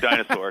Good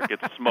Dinosaur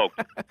gets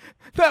smoked.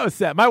 That was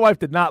sad. My wife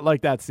did not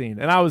like that scene,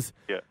 and I was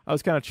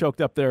kind of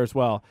choked up there as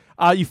well.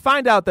 You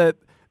find out that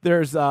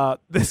there's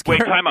this. Wait,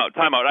 time out.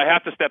 I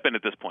have to step in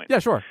at this point. Yeah,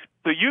 sure.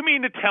 So you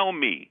mean to tell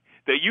me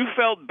that you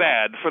felt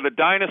bad for the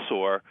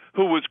dinosaur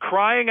who was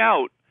crying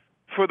out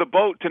for the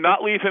boat to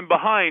not leave him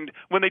behind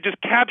when they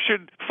just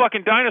captured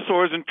fucking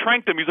dinosaurs and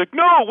tranked them. He's like,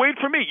 no, wait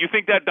for me. You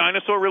think that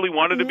dinosaur really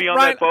wanted to be on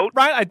that boat?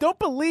 Right. I don't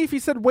believe he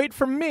said, wait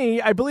for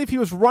me. I believe he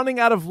was running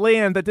out of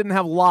land that didn't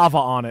have lava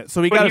on it.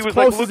 So he got as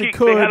close as he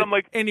could,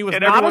 and he was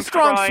not a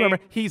strong swimmer.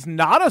 He's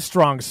not a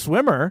strong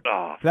swimmer.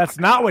 Oh, that's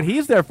not what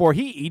he's there for.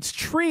 He eats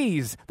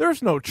trees.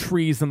 There's no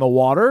trees in the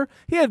water.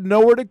 He had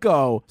nowhere to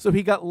go, so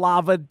he got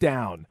lava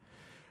down.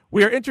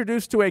 We are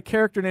introduced to a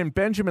character named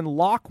Benjamin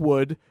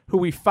Lockwood, who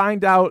we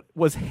find out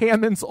was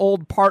Hammond's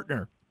old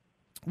partner.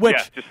 Which,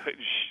 yeah, just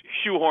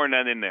shoehorn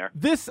that in there.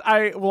 This,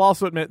 I will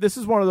also admit, this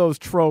is one of those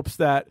tropes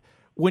that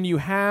when you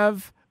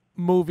have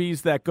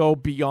movies that go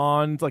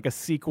beyond like a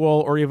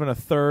sequel or even a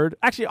third,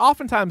 actually,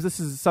 oftentimes this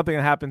is something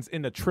that happens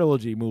in a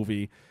trilogy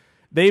movie.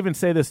 They even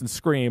say this in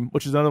Scream,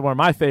 which is another one of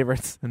my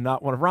favorites and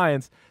not one of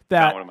Ryan's,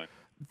 that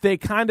they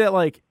kind of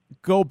like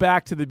go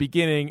back to the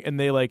beginning and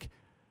they like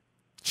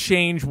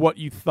change what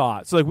you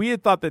thought. So like we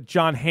had thought that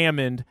John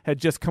Hammond had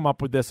just come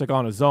up with this like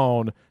on his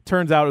own.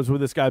 Turns out it was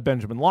with this guy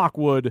Benjamin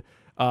Lockwood,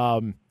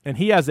 and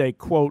he has a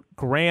quote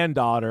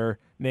granddaughter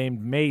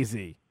named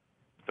Maisie.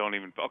 Don't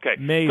even okay.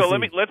 Maisie. So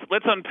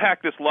let's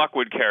unpack this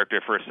Lockwood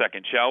character for a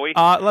second, shall we?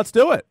 Let's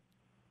do it.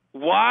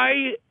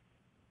 Why?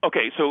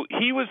 Okay, so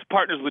he was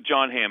partners with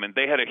John Hammond.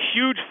 They had a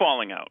huge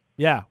falling out.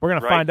 Yeah, we're going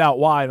to find out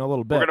why in a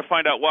little bit. We're going to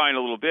find out why in a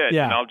little bit,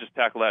 and I'll just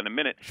tackle that in a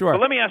minute. Sure. But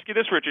let me ask you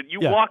this, Richard. You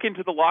walk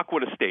into the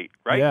Lockwood estate,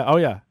 right? Yeah, oh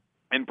yeah.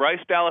 And Bryce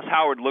Dallas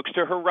Howard looks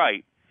to her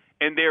right,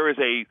 and there is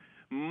a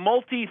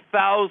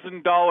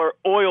multi-$1,000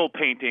 oil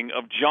painting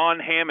of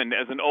John Hammond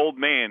as an old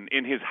man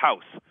in his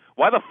house.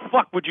 Why the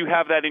fuck would you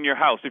have that in your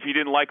house if you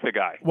didn't like the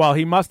guy? Well,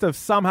 he must have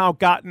somehow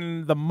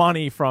gotten the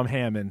money from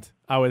Hammond,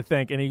 I would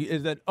think, and he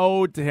is an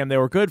ode to him. They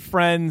were good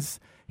friends.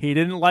 He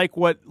didn't like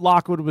what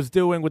Lockwood was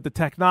doing with the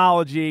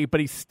technology, but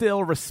he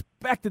still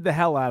respected the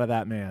hell out of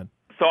that man.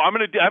 So I'm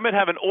gonna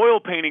have an oil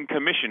painting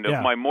commissioned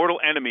of my mortal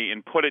enemy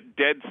and put it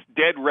dead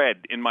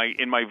red in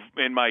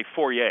my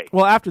foyer.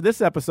 Well, after this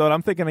episode,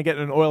 I'm thinking of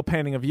getting an oil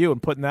painting of you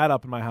and putting that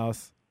up in my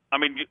house. I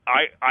mean,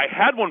 I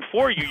had one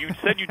for you. You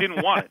said you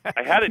didn't want it.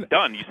 I had it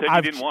done. You said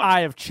you didn't want it.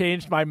 I have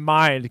changed my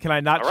mind. Can I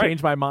not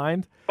change my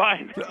mind?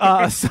 Fine.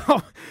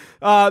 So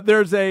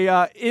there's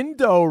a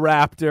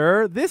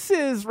Indoraptor. This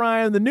is,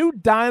 Ryan, the new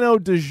dino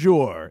du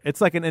jour. It's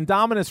like an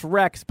Indominus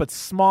Rex, but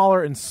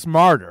smaller and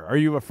smarter. Are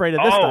you afraid of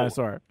this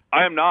dinosaur?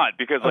 I am not,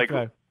 because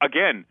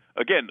again,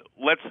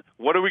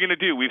 what are we going to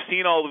do? We've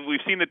seen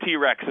the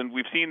T-Rex and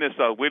we've seen this.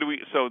 So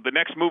the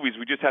next movies,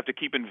 we just have to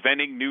keep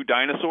inventing new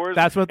dinosaurs.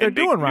 That's what they're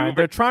doing, Ryan.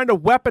 They're trying to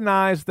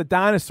weaponize the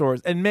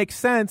dinosaurs. And makes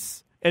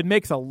sense. It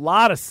makes a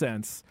lot of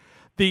sense.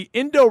 The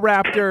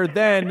Indoraptor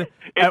then...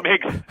 It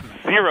makes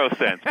zero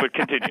sense, but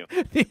continue.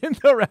 The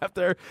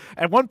Indoraptor,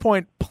 at one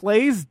point,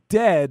 plays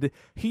dead.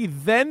 He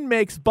then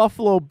makes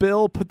Buffalo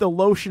Bill put the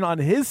lotion on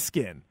his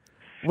skin,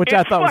 which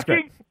I thought was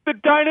great. The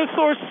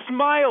dinosaur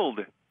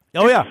smiled.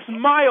 Oh, yeah.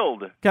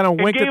 Smiled. Kind of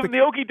winked and at gave him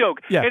the okey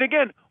doke. Yeah. And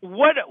again,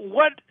 what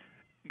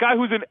guy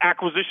who's in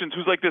acquisitions,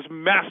 who's like this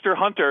master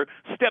hunter,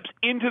 steps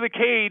into the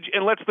cage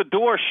and lets the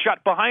door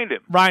shut behind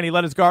him? Ryan, he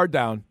let his guard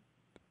down.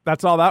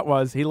 That's all that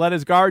was. He let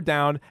his guard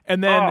down.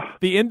 And then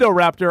the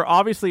Indoraptor,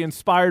 obviously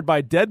inspired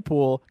by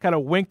Deadpool, kind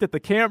of winked at the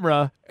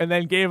camera and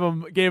then gave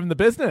him the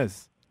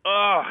business.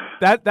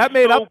 That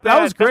made so up.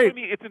 That was great.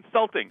 It's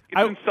insulting.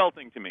 It's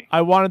insulting to me.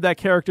 I wanted that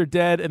character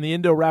dead, and the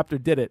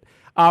Indoraptor did it.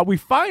 We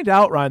find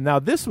out, Ryan, now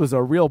this was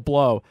a real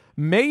blow.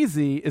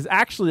 Maisie is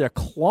actually a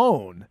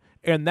clone,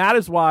 and that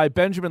is why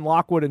Benjamin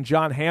Lockwood and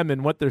John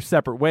Hammond went their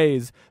separate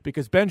ways,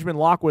 because Benjamin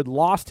Lockwood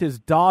lost his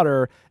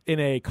daughter in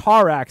a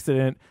car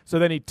accident, so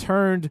then he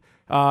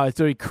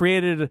he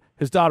created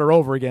his daughter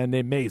over again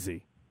named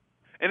Maisie.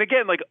 And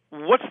again, like,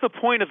 what's the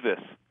point of this?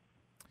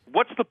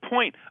 What's the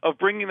point of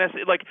bringing this?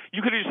 Like,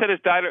 you could have just said his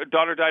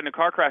daughter died in a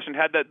car crash and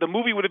had that. The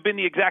movie would have been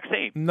the exact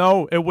same.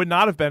 No, it would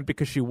not have been,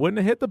 because she wouldn't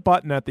have hit the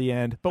button at the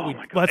end. But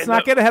let's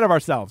not get ahead of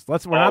ourselves. We're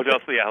not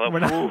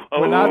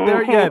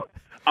there yet.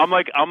 I'm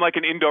like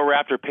an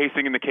Indoraptor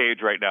pacing in the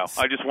cage right now.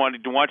 I just want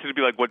you to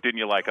be like, what didn't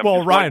you like?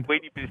 Ryan,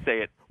 waiting for you to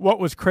say it. What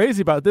was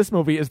crazy about this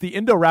movie is the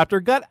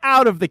Indoraptor got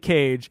out of the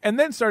cage and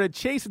then started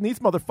chasing these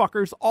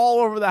motherfuckers all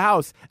over the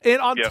house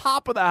and on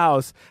top of the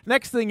house.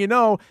 Next thing you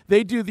know,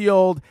 they do the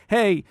old,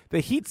 hey,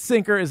 the heat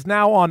sinker is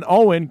now on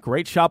Owen.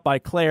 Great shot by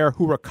Claire,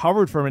 who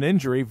recovered from an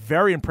injury.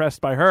 Very impressed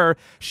by her.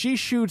 She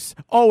shoots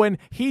Owen.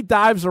 He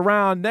dives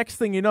around. Next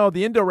thing you know,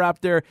 the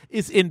Indoraptor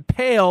is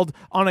impaled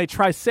on a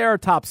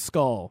Triceratops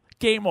skull.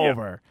 Game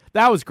over.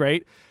 That was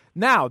great.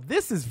 Now,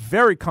 this is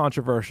very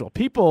controversial.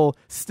 People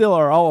still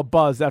are all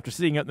abuzz after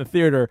seeing it in the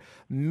theater.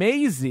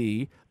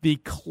 Maisie, the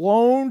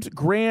cloned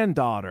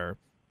granddaughter,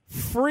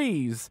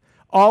 frees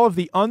all of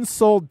the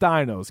unsold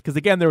dinos. Because,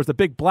 again, there was a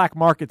big black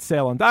market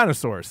sale on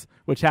dinosaurs,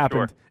 which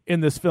happened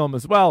in this film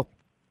as well.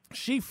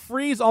 She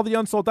frees all the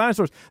unsold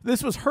dinosaurs.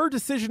 This was her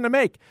decision to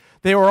make.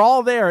 They were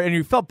all there, and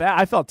you felt bad.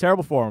 I felt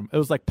terrible for them. It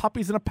was like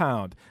puppies in a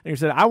pound. And you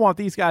said, I want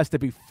these guys to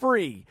be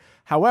free.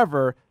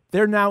 However,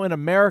 they're now in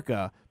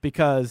America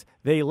because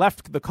they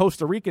left the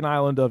Costa Rican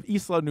island of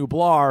Isla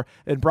Nublar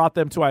and brought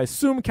them to, I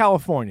assume,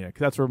 California, because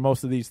that's where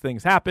most of these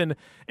things happen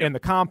in the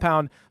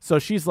compound. So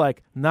she's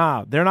like,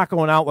 nah, they're not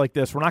going out like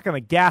this. We're not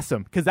going to gas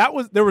them, because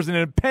there was an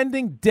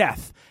impending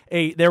death.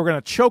 They were going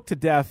to choke to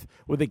death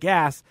with the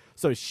gas.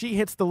 So she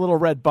hits the little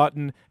red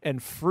button,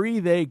 and free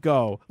they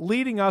go,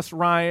 leading us,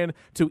 Ryan,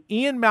 to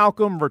Ian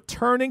Malcolm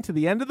returning to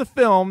the end of the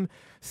film,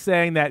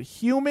 saying that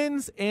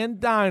humans and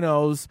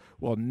dinos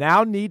will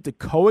now need to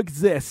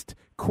coexist.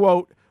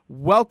 Quote,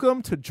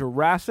 welcome to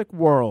Jurassic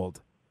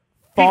World.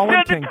 Fallen he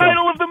said Kingdom. The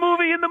title of the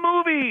movie in the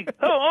movie.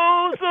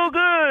 Oh, so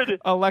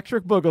good.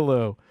 Electric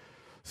Boogaloo.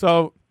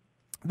 So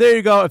there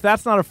you go. If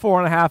that's not a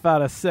 4.5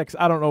 out of 6,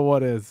 I don't know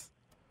what is.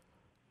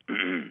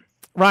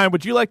 Ryan,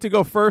 would you like to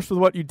go first with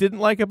what you didn't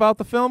like about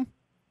the film?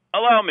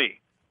 Allow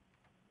me.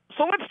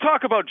 So let's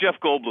talk about Jeff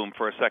Goldblum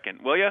for a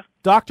second, will you?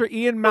 Dr.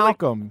 Ian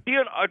Malcolm.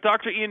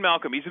 Dr. Ian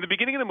Malcolm. He's in the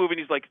beginning of the movie, and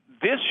he's like,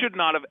 this should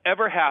not have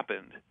ever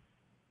happened.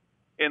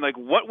 And, like,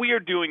 what we are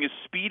doing is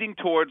speeding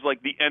towards,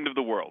 like, the end of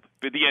the world,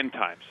 the end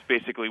times,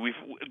 basically.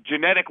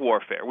 Genetic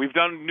warfare. We've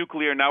done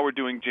nuclear, now we're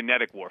doing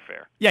genetic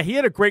warfare. Yeah, he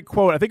had a great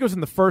quote. I think it was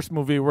in the first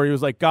movie where he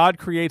was like, God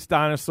creates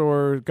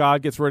dinosaur,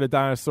 God gets rid of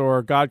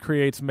dinosaur, God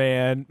creates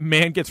man,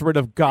 man gets rid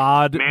of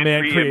God,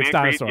 man creates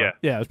dinosaur.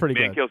 Yeah, it was pretty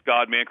good. Man kills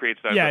God, man creates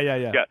dinosaur. Yeah.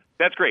 Yeah,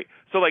 that's great.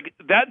 So, like,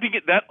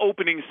 that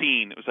opening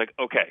scene, it was like,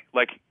 okay,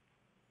 like,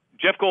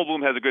 Jeff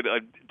Goldblum has a good,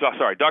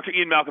 Dr.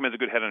 Ian Malcolm has a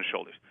good head on his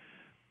shoulders.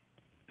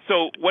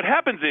 So what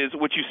happens is,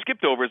 what you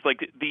skipped over is, like,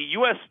 the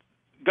U.S.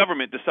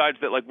 government decides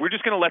that, like, we're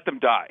just going to let them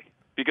die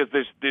because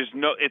it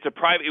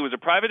was a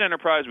private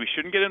enterprise. We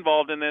shouldn't get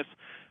involved in this.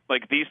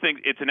 Like, these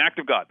things, it's an act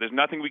of God. There's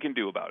nothing we can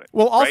do about it.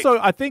 Well, also,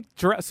 right? I think,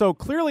 so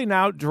clearly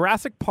now,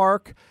 Jurassic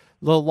Park,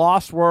 The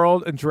Lost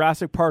World, and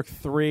Jurassic Park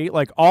 3,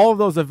 like, all of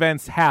those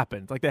events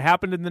happened. Like, they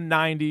happened in the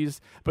 90s,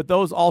 but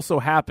those also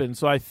happened.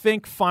 So I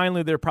think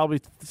finally they're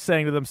probably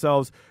saying to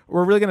themselves,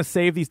 we're really going to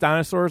save these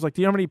dinosaurs. Like,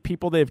 do you know how many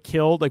people they've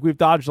killed? Like, we've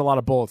dodged a lot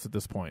of bullets at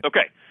this point.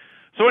 Okay.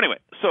 So anyway,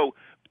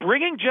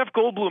 bringing Jeff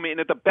Goldblum in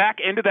at the back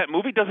end of that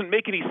movie doesn't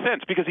make any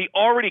sense because he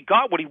already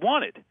got what he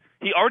wanted.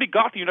 He already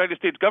got the United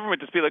States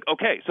government to be like,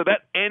 okay, so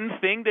that end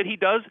thing that he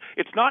does,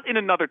 it's not in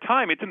another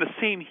time. It's in the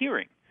same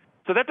hearing.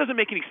 So that doesn't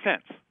make any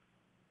sense.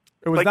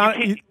 It was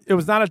It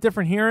was not a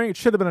different hearing. It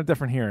should have been a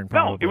different hearing.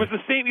 Probably. No, it was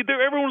the same.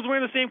 Everyone was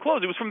wearing the same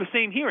clothes. It was from the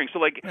same hearing. So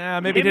like,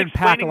 maybe he didn't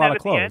pack a lot of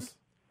clothes.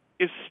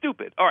 Is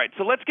stupid. All right,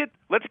 so let's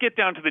get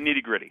down to the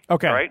nitty gritty.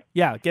 Okay. All right.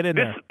 Yeah, get in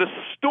there. The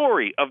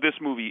story of this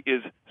movie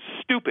is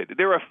stupid.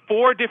 There are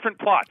 4 different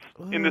plots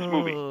in this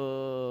movie.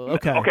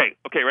 Okay.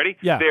 Okay. Ready?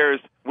 Yeah.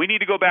 We need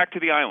to go back to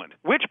the island.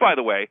 Which, by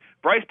the way,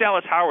 Bryce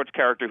Dallas Howard's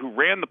character, who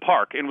ran the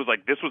park and was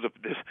like, this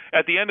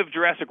at the end of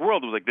Jurassic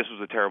World was like, this was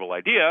a terrible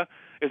idea,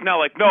 is now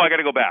like, no, I got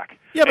to go back.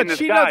 Yeah, and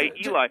but Eli,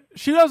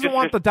 she doesn't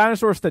want the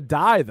dinosaurs to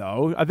die,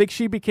 though. I think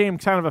she became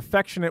kind of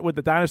affectionate with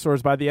the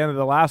dinosaurs by the end of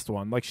the last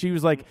one. Like, she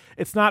was like,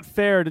 it's not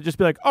fair to just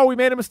be like, oh, we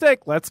made a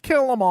mistake, let's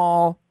kill them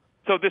all.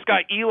 So this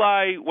guy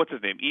Eli, what's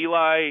his name?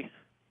 Eli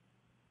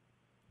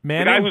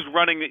Manning? The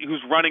guy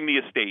who's running the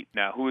estate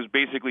now, who is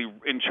basically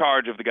in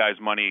charge of the guy's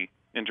money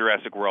in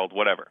Jurassic World,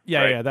 whatever.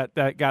 Yeah, right? yeah,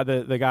 that guy,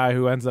 the guy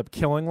who ends up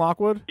killing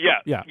Lockwood.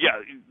 Yeah.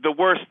 The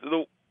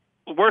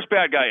worst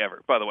bad guy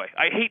ever. By the way,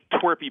 I hate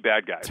twerpy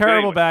bad guys.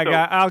 Terrible bad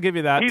guy. I'll give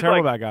you that.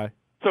 Terrible bad guy.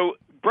 So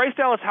Bryce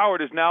Dallas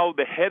Howard is now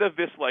the head of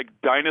this like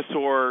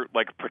dinosaur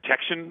like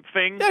protection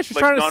thing. Yeah, she's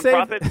like, trying to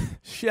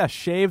nonprofit.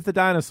 shave the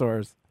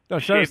dinosaurs. No,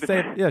 she's trying to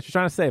save. Yeah, she's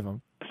trying to save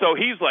them. So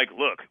he's like,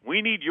 look,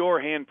 we need your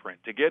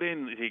handprint to get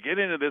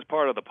into this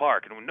part of the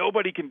park, and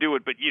nobody can do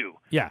it but you.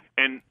 Yeah.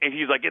 And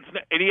he's like,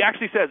 and he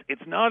actually says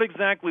it's not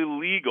exactly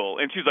legal,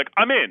 and she's like,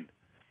 I'm in.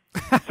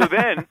 So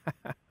then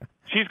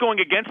she's going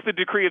against the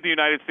decree of the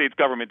United States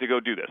government to go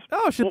do this.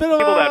 Oh, she's that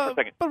for a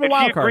second. Bit of a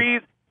wild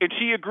card. And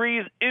she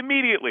agrees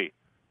immediately,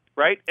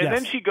 right? And yes.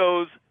 then she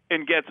goes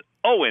and gets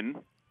Owen,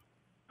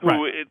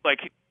 who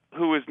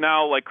is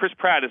now like Chris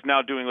Pratt is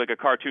now doing like a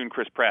cartoon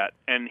Chris Pratt,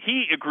 and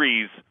he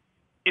agrees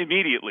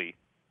immediately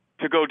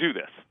to go do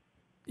this.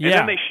 And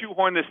then they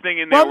shoehorn this thing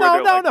in there.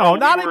 Well,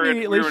 not we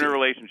immediately. We were in a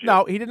relationship.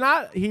 No, he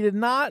did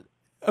not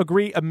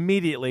agree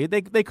immediately.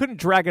 They couldn't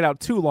drag it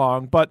out too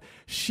long, but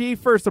she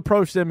first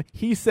approached him.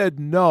 He said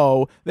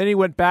no. Then he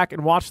went back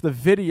and watched the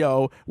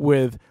video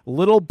with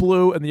Little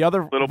Blue and the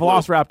other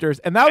Velociraptors,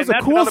 and that was a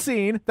cool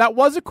scene. That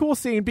was a cool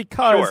scene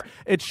because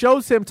it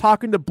shows him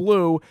talking to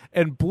Blue,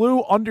 and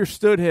Blue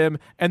understood him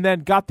and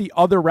then got the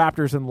other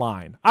raptors in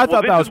line. I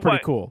thought that was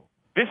pretty cool.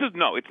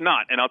 It's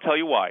not, and I'll tell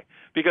you why.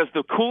 Because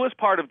the coolest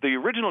part of the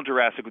original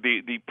Jurassic,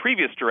 the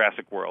previous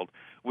Jurassic World,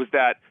 was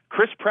that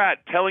Chris Pratt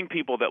telling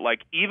people that, like,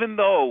 even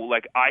though,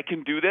 like, I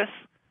can do this,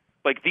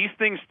 like, these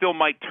things still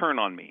might turn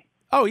on me.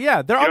 Oh,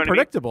 yeah, they're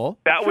unpredictable.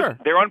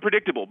 They're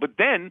unpredictable. But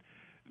then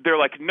they're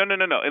like, no.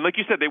 And like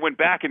you said, they went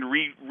back and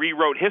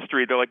rewrote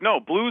history. They're like, no,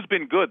 Blue's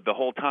been good the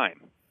whole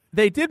time.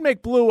 They did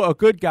make Blue a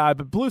good guy,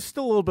 but Blue's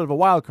still a little bit of a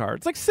wild card.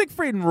 It's like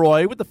Siegfried and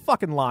Roy with the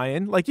fucking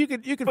lion. Like you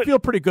could feel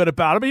pretty good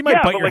about him, but he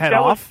might bite your head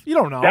off. You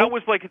don't know. That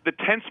was like the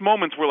tense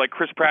moments where like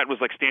Chris Pratt was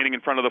like standing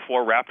in front of the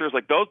 4 raptors.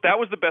 Like that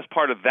was the best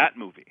part of that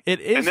movie. It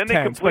is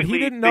tense, but he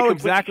didn't know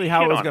exactly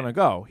how it was going to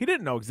go. He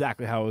didn't know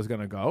exactly how it was going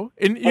to go.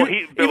 And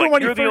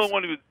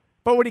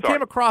But when he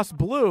came across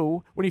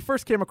Blue, when he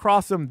first came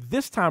across him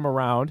this time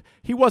around,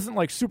 he wasn't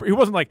like he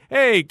wasn't like,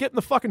 hey, get in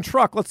the fucking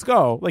truck, let's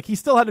go. Like he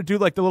still had to do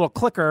like the little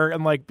clicker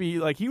and like be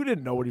like, he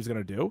didn't know what he was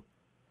going to do.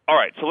 All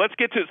right, so let's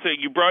get to,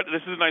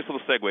 this is a nice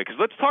little segue, because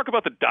let's talk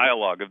about the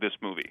dialogue of this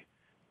movie.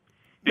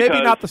 Maybe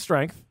not the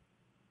strength.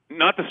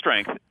 Not the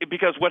strength,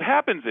 because what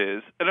happens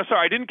is, and I'm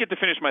sorry, I didn't get to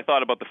finish my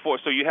thought about the 4.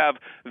 So you have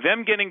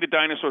them getting the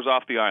dinosaurs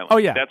off the island. Oh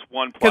yeah, that's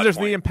one plot because there's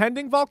point. the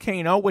impending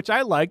volcano, which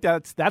I like.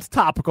 That's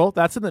topical.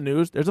 That's in the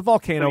news. There's a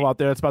volcano out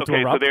there that's about to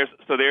erupt.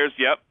 So there's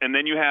yep, and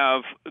then you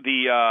have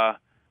the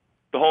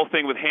whole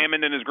thing with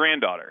Hammond and his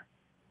granddaughter.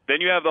 Then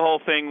you have the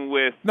whole thing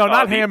with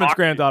not Hammond's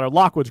granddaughter,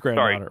 Lockwood's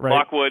granddaughter. Sorry, right?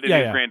 Lockwood and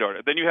his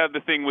granddaughter. Then you have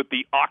the thing with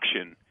the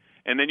auction.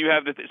 And then you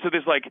have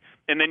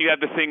and then you have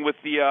the thing with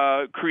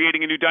the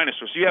creating a new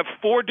dinosaur. So you have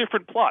 4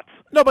 different plots.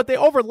 No, but they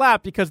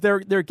overlap because they're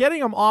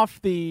getting them off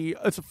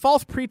it's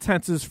false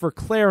pretenses for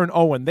Claire and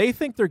Owen. They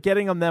think they're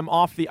getting them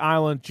off the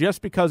island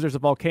just because there's a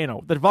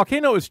volcano. The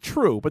volcano is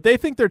true, but they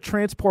think they're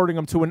transporting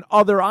them to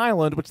another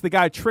island, which the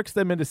guy tricks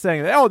them into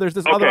saying, oh, there's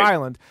this other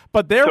island.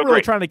 But they're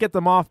really trying to get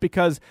them off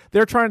because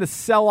they're trying to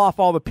sell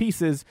off all the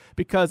pieces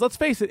because, let's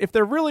face it, if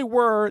there really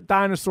were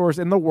dinosaurs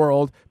in the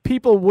world,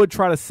 people would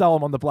try to sell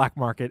them on the black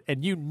market.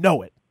 And you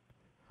know it.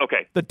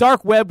 Okay. The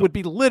dark web would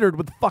be littered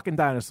with fucking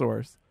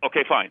dinosaurs.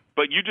 Okay, fine.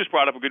 But you just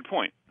brought up a good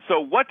point. So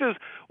what does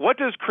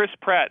Chris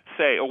Pratt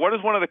say, or what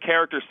does one of the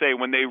characters say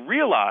when they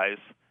realize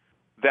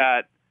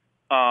that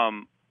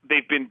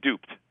they've been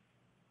duped?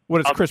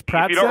 What does Chris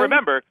Pratt say?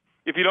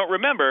 If you don't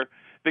remember,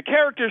 the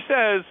character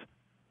says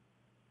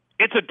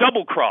it's a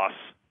double cross.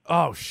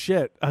 Oh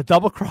shit, a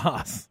double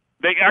cross.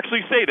 They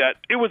actually say that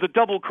it was a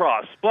double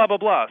cross. Blah blah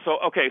blah.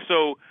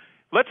 So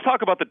let's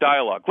talk about the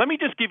dialogue. Let me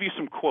just give you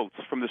some quotes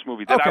from this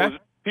movie that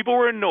people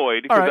were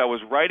annoyed because I was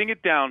writing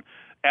it down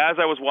as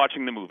I was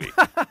watching the movie.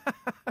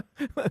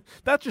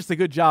 That's just a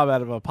good job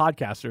out of a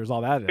podcaster is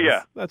all that is.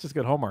 Yeah. That's just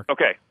good homework.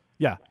 Okay.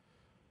 Yeah.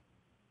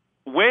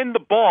 When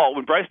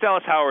Bryce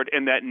Dallas Howard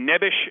and that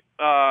nebbish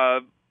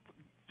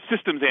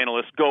systems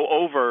analyst go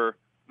over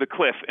the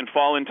cliff and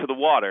fall into the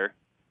water,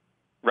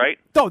 right?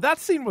 Oh, that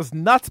scene was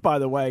nuts, by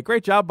the way.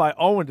 Great job by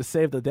Owen to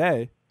save the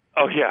day.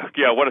 Oh yeah.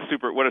 What a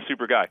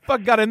super guy.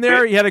 Fuck, got in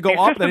there. He had to go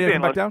up, then he had to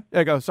come back down.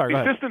 Yeah, go. Sorry.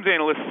 The systems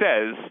analyst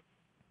says,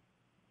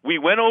 "We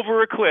went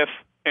over a cliff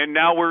and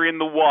now we're in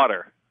the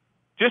water."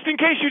 Just in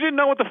case you didn't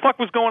know what the fuck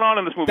was going on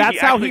in this movie, that's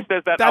he actually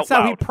says that That's out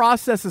loud. how he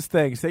processes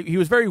things. He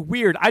was very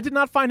weird. I did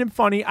not find him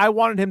funny. I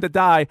wanted him to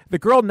die. The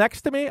girl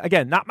next to me,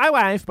 again, not my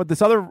wife, but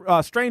this other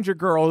stranger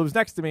girl who was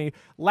next to me,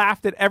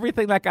 laughed at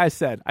everything that guy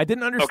said. I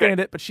didn't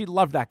understand it, but she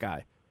loved that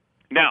guy.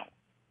 Now,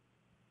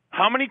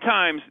 how many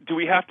times do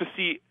we have to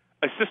see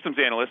a systems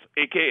analyst,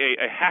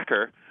 a.k.a. a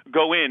hacker,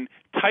 go in,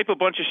 type a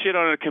bunch of shit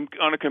on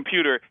a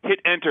computer, hit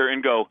enter,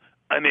 and go,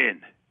 I'm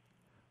in?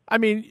 I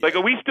mean... Like,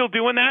 are we still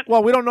doing that?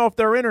 Well, we don't know if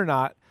they're in or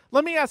not.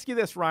 Let me ask you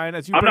this, Ryan.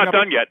 I'm not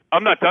done yet.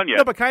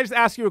 No, but can I just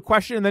ask you a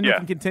question, and then you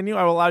can continue?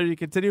 I will allow you to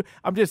continue.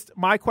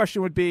 My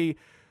question would be,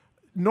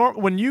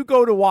 when you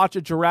go to watch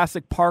a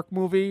Jurassic Park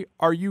movie,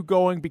 are you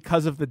going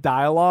because of the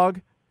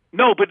dialogue?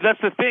 No, but that's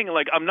the thing.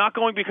 Like, I'm not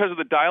going because of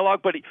the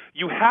dialogue, but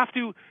you have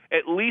to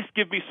at least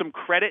give me some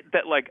credit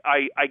that, like,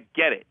 I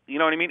get it. You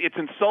know what I mean? It's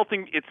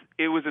insulting.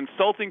 It was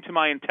insulting to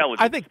my intelligence.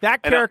 I think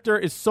that character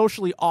is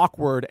socially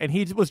awkward, and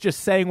he was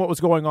just saying what was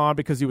going on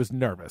because he was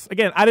nervous.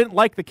 Again, I didn't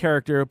like the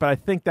character, but I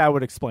think that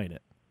would explain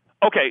it.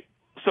 Okay,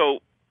 so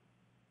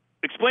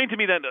explain to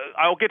me then.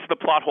 I'll get to the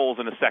plot holes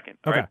in a second.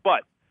 Okay. Right?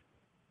 But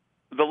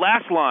the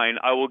last line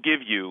I will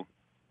give you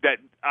that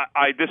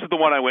this is the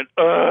one I went,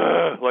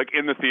 like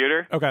in the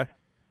theater. Okay.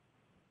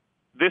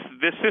 This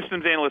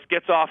systems analyst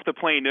gets off the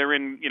plane. They're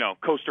in,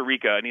 Costa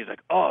Rica, and he's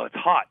like, "Oh, it's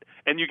hot."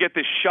 And you get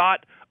this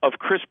shot of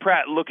Chris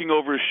Pratt looking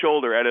over his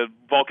shoulder at a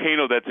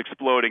volcano that's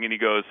exploding, and he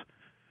goes,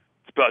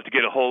 "It's about to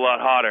get a whole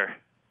lot hotter."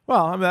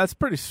 Well, I mean, that's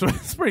pretty sweet.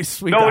 It's pretty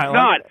sweet. No,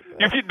 dialogue.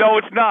 it's not. No,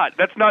 it's not.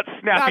 That's not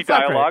snappy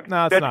dialogue.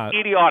 No, it's that's not.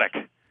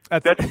 Idiotic.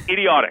 That's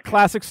idiotic.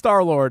 Classic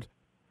Star-Lord.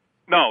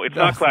 No, it's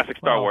not classic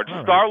Star-Lord.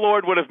 Right.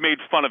 Star-Lord would have made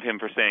fun of him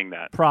for saying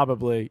that.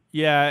 Probably.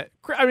 Yeah.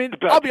 I mean,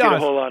 I'll be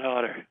honest. A whole lot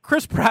hotter.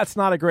 Chris Pratt's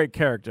not a great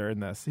character in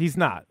this. He's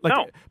not.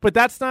 No. But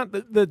that's not...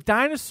 The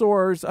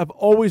dinosaurs have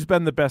always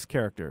been the best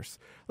characters.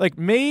 Like,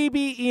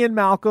 maybe Ian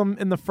Malcolm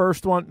in the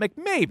first one. Like,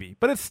 maybe.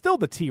 But it's still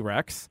the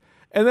T-Rex.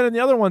 And then in the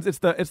other ones, it's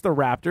the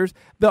Raptors.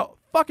 The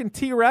fucking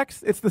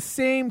T-Rex, it's the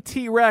same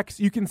T-Rex.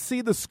 You can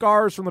see the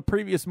scars from the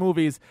previous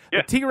movies.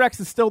 Yeah. The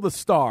T-Rex is still the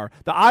star.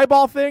 The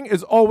eyeball thing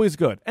is always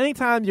good.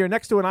 Anytime you're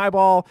next to an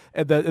eyeball,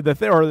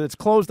 or it's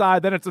closed eye,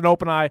 then it's an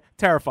open eye,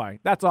 terrifying.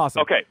 That's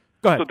awesome. Okay.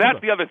 Go ahead. So that's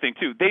the other thing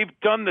too. They've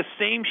done the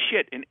same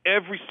shit in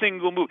every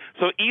single movie.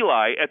 So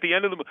Eli, at the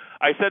end of the,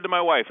 I said to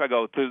my wife, I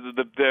go,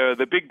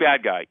 the big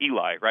bad guy,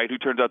 Eli, right? Who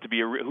turns out to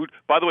be who,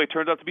 by the way,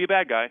 turns out to be a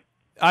bad guy.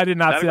 I did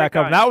not see that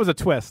coming. That was a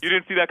twist. You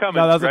didn't see that coming.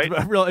 No, that was right?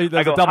 that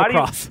was a double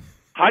cross.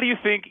 How do you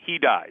think he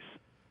dies?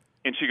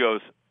 And she goes,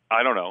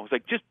 I don't know. It's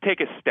like, just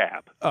take a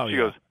stab. She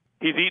goes,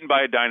 he's eaten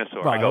by a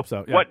dinosaur. Well, I go, hope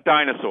so, yeah. What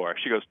dinosaur?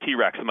 She goes,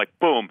 T-Rex. I'm like,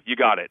 boom, you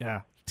got it.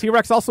 Yeah.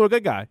 T-Rex also a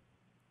good guy.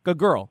 Good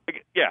girl.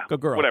 Yeah. Good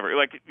girl. Whatever.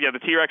 Like, the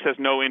T-Rex has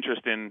no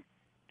interest in,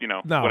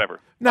 whatever.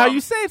 Now,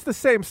 you say it's the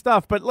same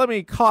stuff, but let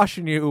me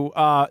caution you,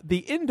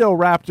 the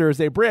Indoraptor is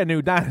a brand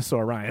new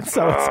dinosaur, Ryan.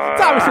 So it's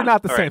obviously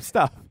not the same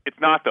stuff. It's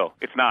not, though.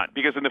 It's not.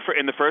 Because in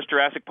the first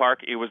Jurassic Park,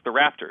 it was the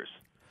raptors.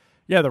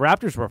 Yeah, the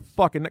Raptors were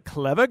fucking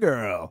clever,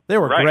 girl. They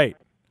were right. great.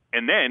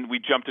 And then we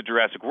jump to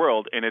Jurassic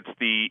World, and it's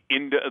the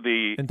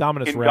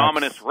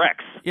Indominus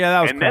Rex. Yeah,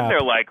 that was And crap. then they're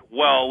like,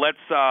 well, let's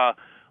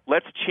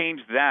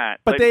change that.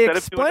 But they instead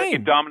explain. of doing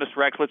an Indominus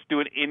Rex, let's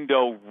do an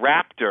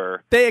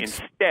Indoraptor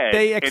instead.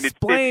 They and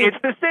explain. It's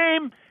the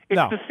same.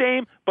 It's the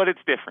same, but it's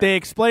different. They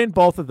explain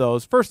both of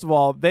those. First of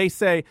all, they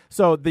say,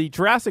 so the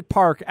Jurassic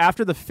Park,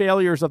 after the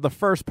failures of the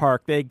first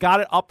park, they got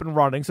it up and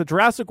running. So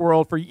Jurassic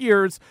World, for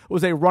years,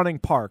 was a running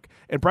park.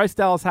 And Bryce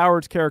Dallas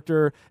Howard's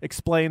character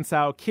explains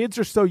how kids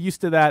are so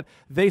used to that,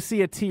 they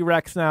see a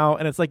T-Rex now,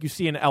 and it's like you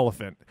see an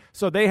elephant.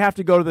 So they have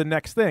to go to the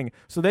next thing.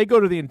 So they go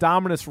to the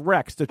Indominus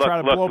Rex to try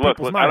to blow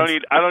people's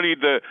minds. I don't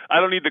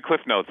need the cliff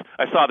notes.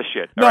 I saw the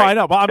shit. No, right? I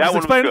know, but I'm that just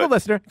explaining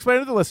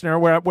to the listener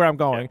where I'm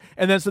going. Yeah.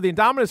 And then so the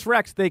Indominus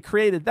Rex, they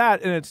created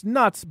that, and it's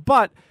nuts,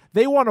 but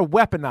they want to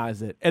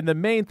weaponize it. And the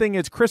main thing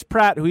is Chris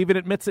Pratt, who even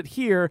admits it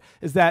here,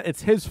 is that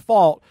it's his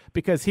fault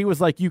because he was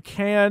like, you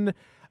can.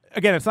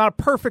 Again, it's not a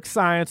perfect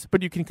science,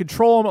 but you can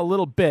control them a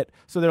little bit.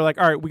 So they're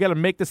like, all right, we got to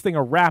make this thing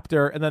a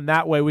raptor, and then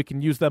that way we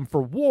can use them for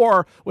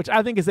war, which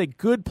I think is a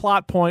good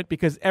plot point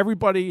because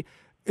everybody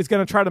is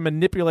going to try to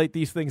manipulate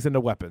these things into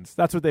weapons.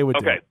 That's what they would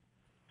do. Okay.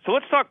 So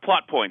let's talk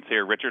plot points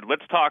here, Richard.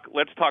 Let's talk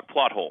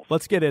plot holes.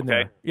 Let's get in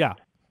there. Yeah.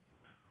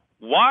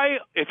 Why,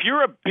 if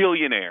you're a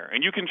billionaire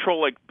and you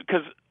control,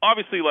 because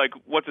obviously,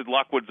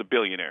 Lockwood's a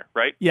billionaire,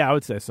 right? Yeah, I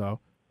would say so.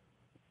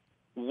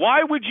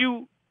 Why would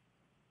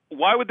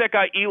that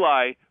guy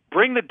Eli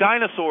bring the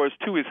dinosaurs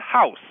to his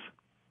house?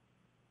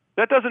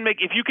 That doesn't make,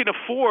 if you can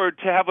afford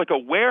to have a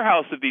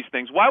warehouse of these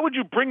things, why would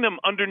you bring them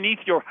underneath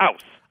your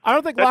house? I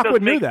don't think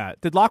Lockwood knew that.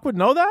 Did Lockwood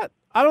know that?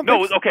 I don't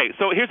think so. Okay,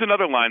 so here's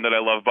another line that I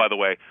love, by the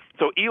way.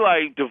 So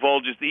Eli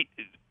divulges,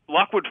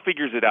 Lockwood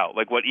figures it out,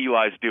 what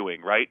Eli's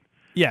doing, right?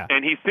 Yeah.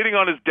 And he's sitting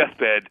on his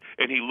deathbed,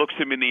 and he looks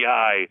him in the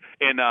eye,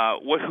 and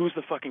who's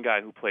the fucking guy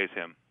who plays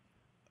him?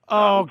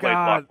 Oh,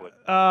 God.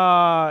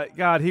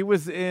 God, he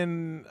was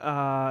in,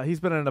 he's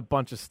been in a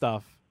bunch of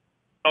stuff.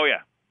 Oh,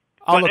 yeah.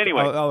 I'll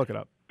look it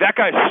up. That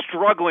guy's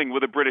struggling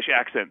with a British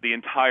accent the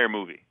entire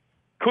movie.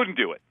 Couldn't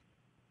do it.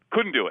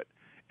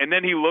 And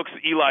then he looks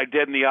Eli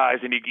dead in the eyes,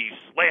 and he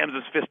slams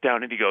his fist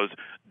down, and he goes,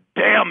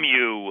 "Damn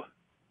you!"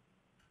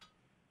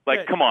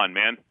 Come on,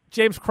 man.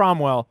 James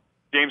Cromwell.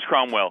 Yeah.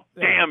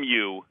 Damn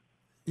you.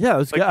 Yeah, it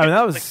was good. I mean,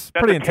 that was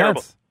pretty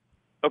intense.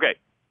 Okay.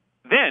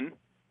 Then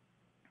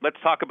let's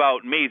talk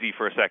about Maisie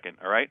for a second.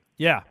 All right.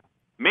 Yeah.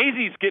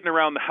 Maisie's getting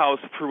around the house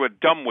through a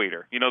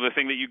dumbwaiter. You know, the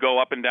thing that you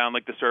go up and down,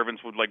 the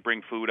servants would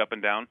bring food up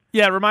and down.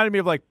 Yeah, it reminded me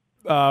of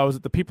was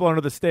it The People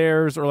Under the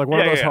Stairs or one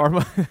of those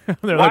horror?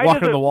 They're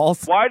walking on the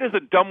walls. Why does a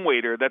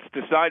dumbwaiter that's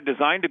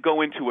designed to go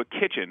into a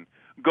kitchen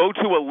go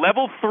to a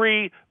level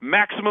 3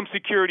 maximum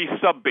security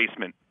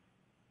sub-basement?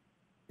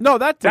 No,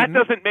 that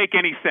doesn't make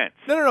any sense.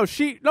 No.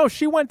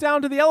 She went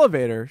down to the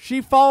elevator. She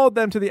followed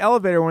them to the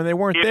elevator when they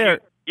weren't there.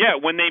 Yeah,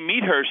 when they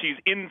meet her, she's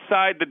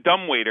inside the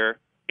dumbwaiter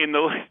in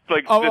the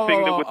the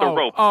thing with the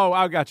rope. Oh,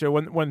 I got you.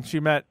 When she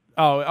met.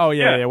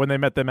 Yeah. When they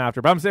met them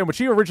after. But I'm saying when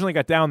she originally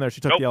got down there,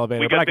 she took the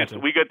elevator.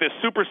 We got this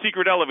super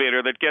secret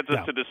elevator that gets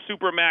us to the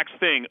super max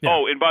thing. Yeah.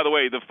 Oh, and by the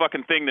way, the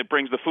fucking thing that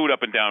brings the food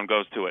up and down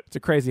goes to it. It's a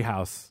crazy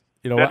house.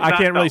 I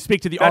can't really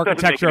speak to the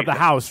architecture of the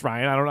house,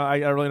 Ryan. I don't know. I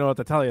don't really know what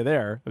to tell you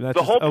there. That's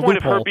the whole point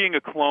of her being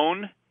a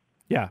clone,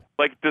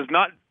 does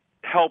not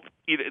help.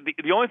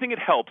 The only thing it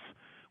helps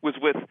was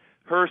with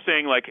her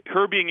saying,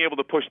 her being able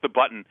to push the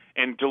button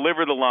and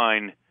deliver the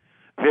line,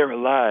 "They're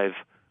alive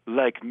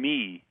like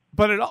me."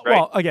 But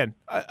well, again,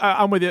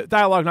 I'm with you.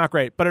 Dialogue not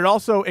great, but it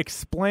also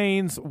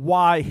explains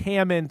why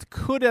Hammond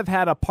could have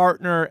had a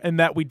partner and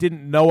that we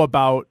didn't know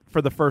about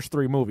for the first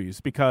 3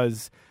 movies,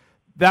 because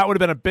that would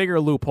have been a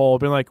bigger loophole.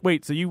 Being like,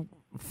 wait, so you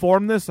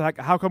formed this?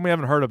 How come we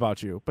haven't heard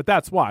about you? But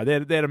that's why. They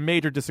had a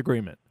major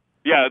disagreement.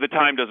 Yeah, the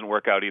time doesn't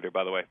work out either,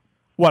 by the way.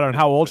 What, on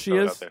how old she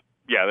is?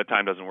 Yeah, the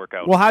time doesn't work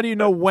out. Well, how do you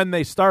know when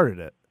they started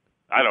it?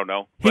 I don't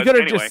know. He could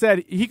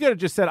have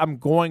just said, I'm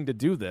going to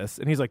do this.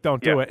 And he's like,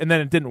 don't do it. And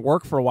then it didn't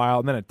work for a while,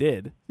 and then it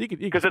did.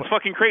 Because it's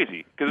fucking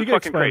crazy. You can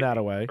explain that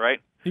away. Right?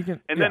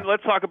 Then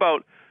let's talk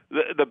about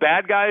the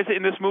bad guys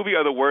in this movie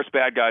are the worst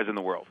bad guys in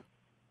the world.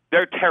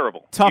 They're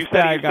terrible. Tough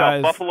bad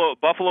guys.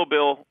 Buffalo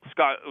Bill,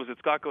 Scott,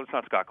 it's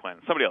not Scott Glenn,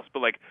 somebody else.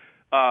 But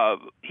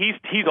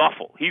he's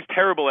awful. He's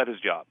terrible at his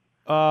job.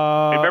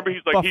 Remember,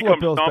 he's like, he comes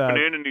Bill's stomping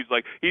bad. in, and he's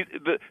like,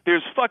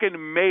 there's fucking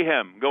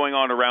mayhem going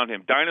on around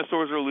him.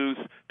 Dinosaurs are loose.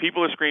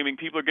 People are screaming.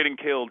 People are getting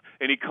killed.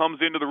 And he comes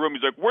into the room.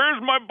 He's like,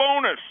 "Where's my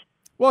bonus?"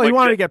 Well, he Like,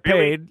 wanted to that- get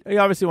really? paid. He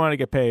obviously wanted to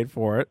get paid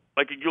for it.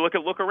 Like, you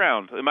look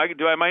around. Do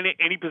I in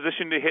any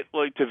position to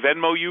to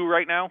Venmo you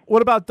right now?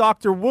 What about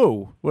Dr.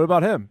 Wu? What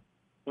about him?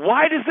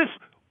 Why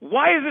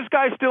is this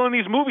guy still in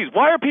these movies?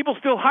 Why are people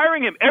still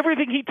hiring him?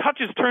 Everything he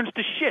touches turns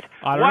to shit.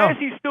 I don't Why know. is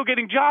he still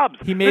getting jobs?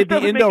 He made the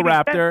This doesn't make any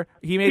Indoraptor. sense.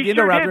 He made the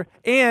sure Indoraptor.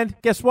 did. And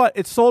guess what?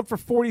 It sold for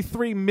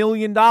 $43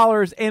 million,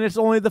 and it's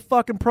only the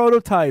fucking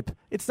prototype.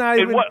 It's not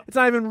And even. what- It's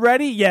not even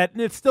ready yet,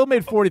 and it still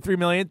made $43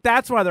 million.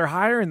 That's why they're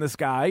hiring this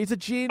guy. He's a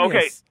genius.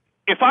 Okay,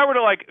 if I were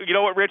to you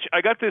know what, Rich?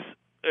 I got this.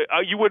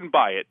 You wouldn't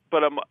buy it,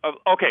 but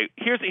okay.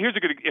 Here's a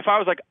good. If I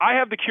was like, I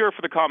have the cure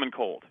for the common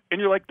cold, and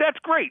you're like, that's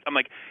great. I'm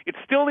like, it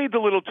still needs a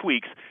little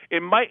tweaks.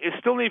 It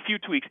still need a few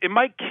tweaks. It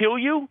might kill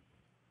you,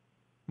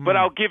 but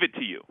I'll give it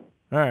to you.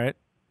 All right.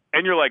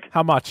 And you're like,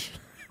 How much?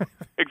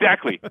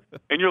 exactly.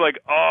 And you're like,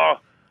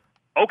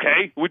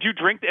 okay. Would you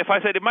drink? If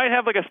I said it might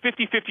have like a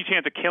 50-50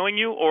 chance of killing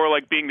you, or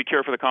like being the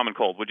cure for the common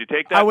cold, would you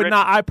take that? I would Rich?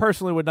 not. I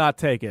personally would not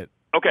take it.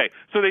 Okay,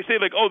 so they say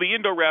like, the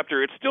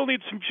Indoraptor, it still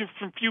needs some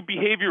few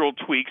behavioral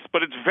tweaks,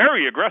 but it's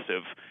very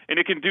aggressive, and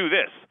it can do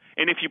this.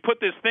 And if you put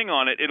this thing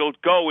on it, it'll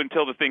go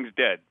until the thing's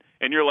dead.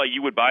 And you're like,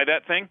 you would buy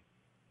that thing?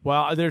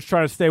 Well, they're just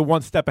trying to stay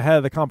one step ahead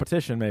of the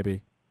competition,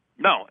 maybe.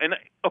 No. And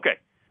okay,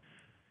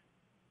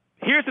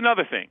 here's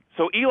another thing.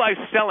 So Eli's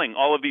selling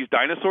all of these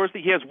dinosaurs.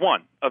 He has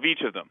one of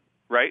each of them,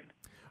 right?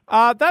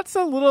 That's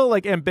a little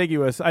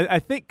ambiguous. I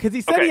think because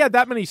he said Okay. he had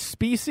that many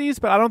species,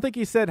 but I don't think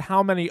he said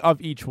how many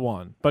of each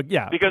one. But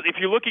yeah, Because if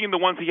you're looking in the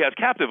ones he has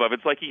captive of,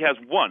 it's like he has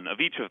one of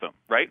each of them,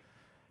 right?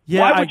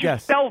 yeah, Why I would you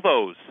guess. sell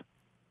those?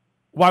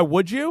 Why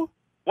would you?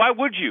 Why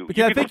would you?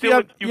 Because I could think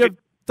still- you have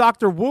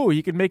Dr. Wu.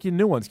 He can make you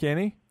new ones, can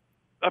he?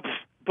 But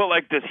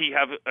does he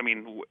have? I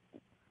mean,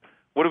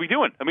 what are we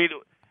doing? I mean,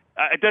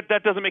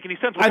 that doesn't make any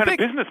sense. What I kind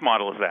think- of business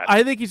model is that?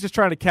 I think he's just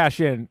trying to cash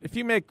in. If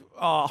you make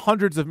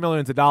hundreds of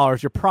millions of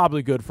dollars, you're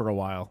probably good for a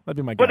while. That'd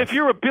be my guess. But if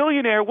you're a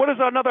billionaire, what is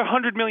another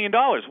 $100 million?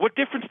 What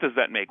difference does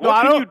that make? No, What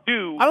I can don't, you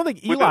do? I don't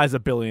think with Eli's a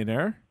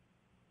billionaire.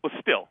 Well,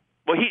 still.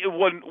 Well,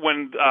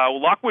 when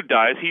Lockwood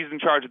dies, he's in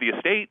charge of the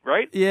estate,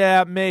 right?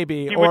 Yeah,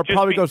 maybe, He or would just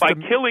probably be, goes by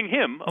to. killing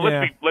him.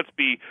 Yeah. Let's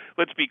be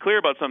clear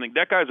about something.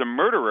 That guy's a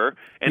murderer,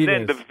 and He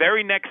then is. the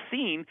very next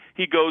scene,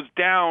 he goes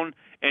down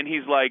and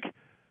he's like,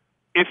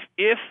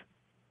 if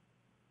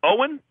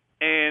Owen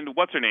and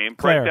what's her name,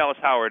 Claire. Bryce Dallas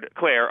Howard,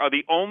 Claire, are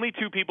the only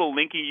two people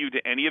linking you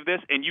to any of this,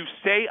 and you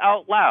say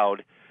out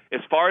loud, as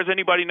far as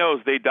anybody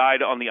knows, they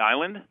died on the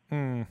island,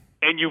 and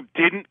you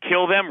didn't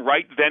kill them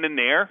right then and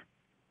there,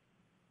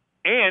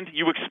 and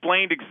you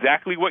explained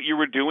exactly what you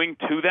were doing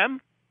to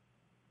them,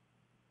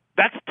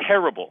 that's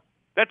terrible.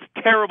 That's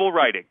terrible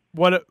writing.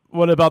 What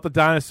about the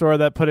dinosaur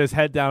that put his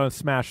head down and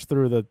smashed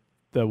through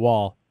the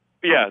wall?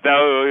 Yeah,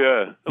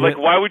 Like,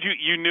 Yeah. why would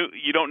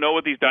you don't know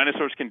what these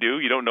dinosaurs can do?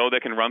 You don't know they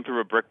can run through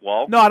a brick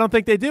wall? No, I don't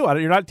think they do.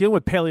 You're not dealing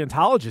with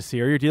paleontologists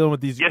here. You're dealing with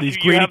these Yes, these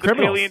you greedy have the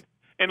criminals.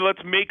 and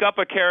let's make up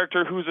a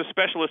character who's a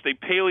specialist, the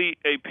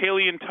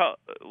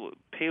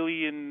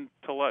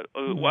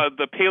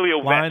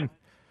paleo Line. vet.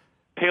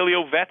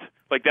 Paleo vet,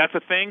 like that's a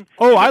thing.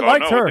 Oh, She's I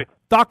like, liked no, her,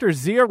 Dr.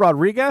 Zia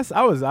Rodriguez.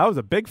 I was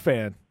a big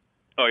fan.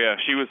 Oh yeah,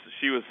 she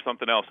was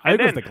something else. I think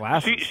And it was then the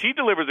glasses. She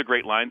delivers a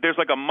great line. There's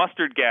like a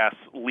mustard gas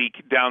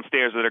leak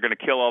downstairs that are going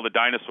to kill all the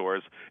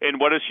dinosaurs. And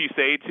what does she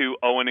say to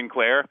Owen and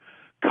Claire?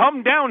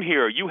 Come down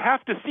here. You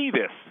have to see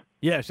this.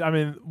 Yes, I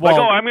mean, well,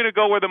 I'm going to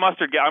go where the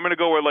mustard gas. I'm going to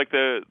go where like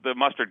the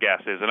mustard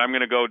gas is, and I'm going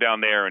to go down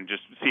there and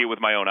just see it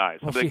with my own eyes.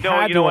 well, Like, she no,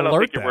 had you know to what? I'll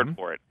alert take your them. word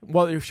for it.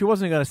 Well, if she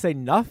wasn't going to say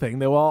nothing,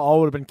 they all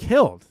would have been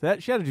killed.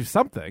 She had to do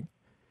something.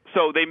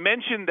 So they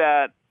mentioned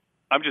that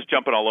I'm just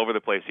jumping all over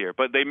the place here,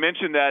 but they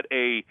mentioned that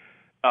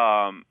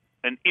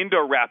an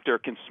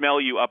Indoraptor can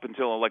smell you up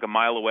until like a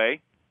mile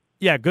away.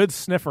 Yeah, good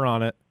sniffer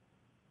on it.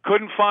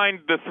 Couldn't find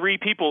the three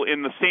people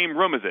in the same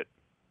room as it.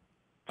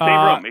 Same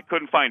room. It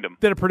couldn't find them.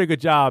 Did a pretty good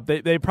job.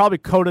 They probably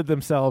coated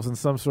themselves in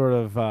some sort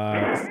of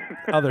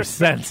other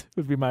scent.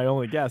 Would be my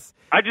only guess.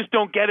 I just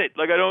don't get it.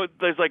 Like I don't.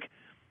 There's like,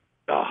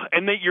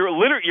 and then you're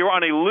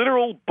on a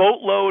literal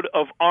boatload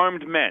of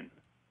armed men,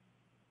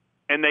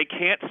 and they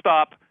can't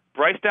stop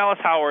Bryce Dallas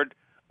Howard,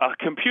 a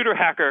computer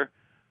hacker,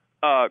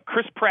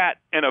 Chris Pratt,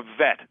 and a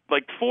vet.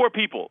 Like 4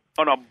 people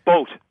on a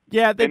boat.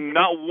 Yeah, and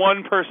not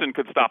one person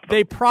could stop them.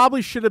 They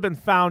probably should have been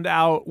found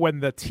out when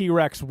the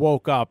T-Rex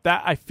woke up.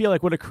 That I feel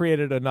like would have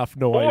created enough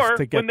noise or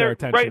to get when their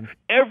they're attention. right,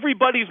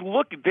 everybody's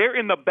they're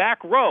in the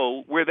back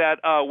row where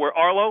where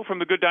Arlo from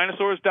The Good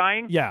Dinosaur is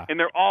dying. Yeah. and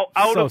they're all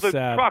out So of the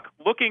sad. truck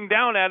looking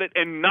down at it,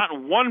 and not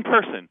one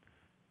person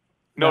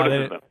No, they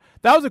notices didn't. them.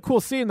 That was a cool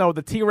scene, though.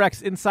 The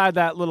T-Rex inside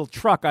that little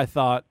truck, I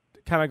thought,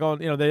 kind of going.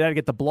 They had to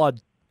get the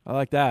blood. I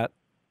like that.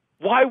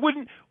 Why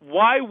wouldn't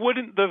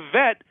the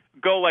vet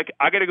go like,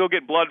 I got to go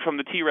get blood from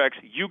the T-Rex.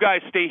 You guys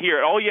stay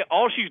here.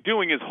 All she's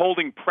doing is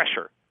holding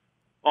pressure.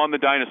 on the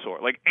dinosaur.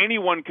 Like,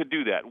 anyone could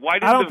do that. Why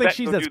didn't I don't the think vet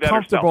she's go as do that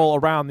comfortable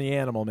around the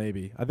animal.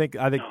 Maybe I think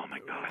Oh my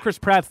God. Chris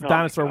Pratt's the Oh my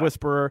dinosaur God.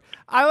 whisperer.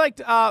 I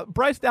liked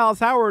Bryce Dallas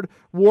Howard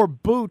wore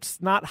boots,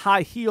 not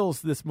high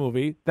heels. This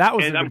movie that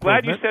was And an I'm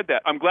glad you improvement. said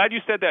that. I'm glad you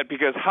said that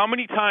because how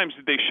many times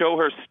did they show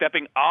her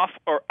stepping off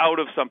or out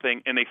of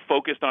something and they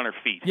focused on her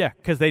feet? Yeah,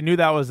 because they knew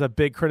that was a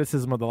big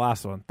criticism of the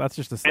last one. That's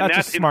just And that's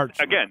just smart.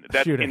 Again,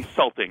 that's shooting.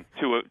 insulting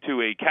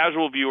to a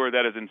casual viewer.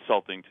 That is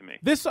insulting to me.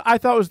 This I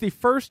thought was the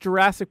first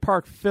Jurassic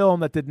Park film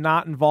that did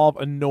not involve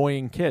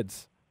annoying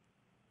kids.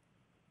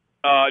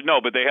 No,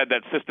 but they had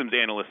that systems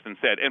analyst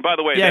instead. And by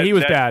the way, Yeah, he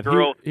was that bad.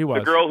 Girl, He was.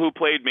 The girl who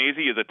played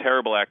Maisie is a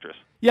terrible actress.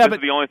 Yeah, this but-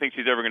 is the only thing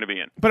she's ever going to be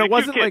in. But She's it a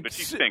wasn't cute kid, like but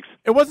she stinks.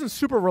 It wasn't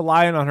super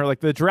reliant on her. Like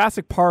the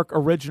Jurassic Park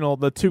original,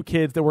 the two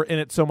kids that were in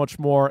it so much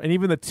more, and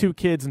even the two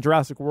kids in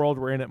Jurassic World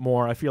were in it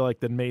more. I feel like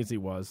than Maisie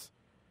was.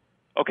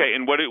 Okay,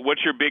 and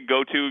what's your big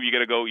go-to? You got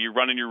to go. You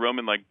run in your room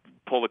and like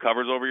pull the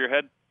covers over your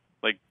head.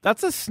 Like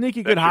That's a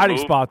sneaky good That's your hiding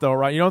move? spot, though,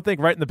 right? You don't think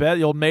right in the bed,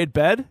 the old made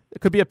bed?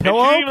 It could be a pillow.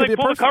 and she It didn't could be even a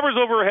pull the person. covers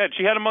over her head.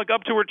 She had them like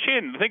up to her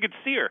chin. They could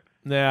see her.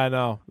 Yeah, I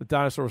know. The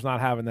dinosaur was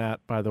not having that,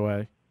 by the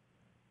way.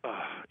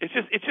 It's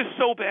just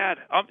so bad.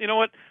 You know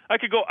what? I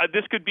could go.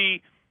 This could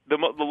be the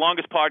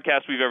longest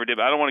podcast we've ever did.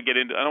 But I don't want to get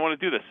into. I don't want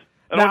to do this.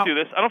 I don't want to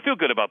do this. I don't feel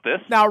good about this.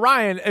 Now,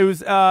 Ryan, it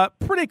was a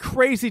pretty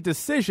crazy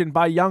decision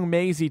by young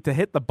Maisie to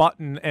hit the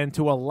button and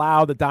to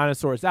allow the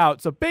dinosaurs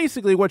out. So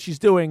basically what she's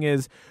doing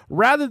is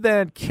rather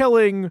than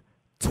killing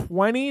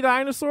 20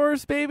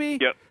 dinosaurs, baby,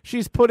 Yep.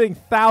 she's putting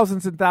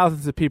thousands and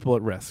thousands of people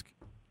at risk.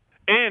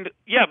 And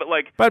yeah, but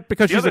like, But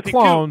because the she's a other thing,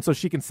 clone, so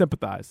she can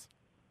sympathize.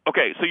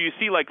 Okay, so you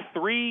see like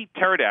 3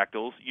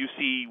 pterodactyls, you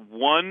see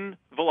 1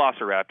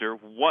 velociraptor,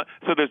 one.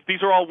 So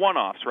these are all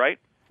one-offs, right?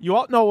 You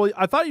all no.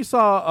 I thought you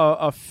saw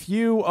a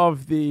few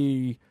of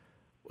the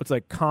what's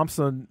like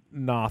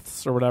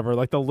Compsognaths or whatever,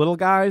 like the little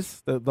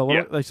guys. The little.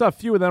 Yeah. I saw a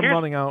few of them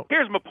running out.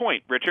 Here's my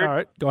point, Richard. All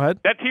right, go ahead.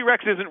 That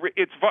T-Rex isn't.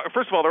 It's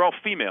first of all, they're all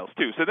females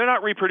too, so they're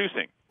not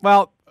reproducing.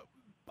 Well,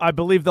 I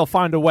believe they'll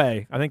find a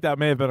way. I think that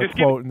may have been a Just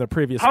give- quote in the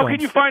previous. How films.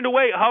 can you find a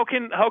way? How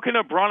can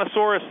a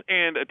brontosaurus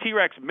and a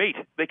T-Rex mate?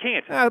 They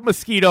can't.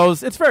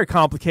 Mosquitoes. It's very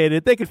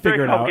complicated. They could very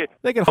figure it out. complicated.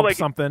 They can But, hope like,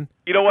 something.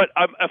 You know what?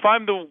 If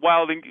I'm the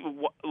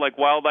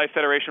Wildlife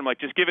Federation, I'm like,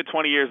 just give it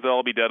 20 years, they'll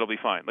all be dead. It'll be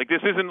fine. Like,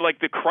 this isn't like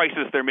the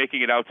crisis they're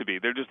making it out to be.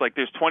 They're just like,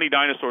 there's 20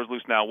 dinosaurs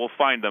loose now. We'll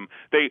find them.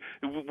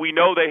 We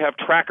know they have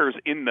trackers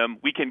in them.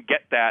 We can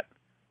get that.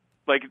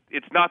 Like,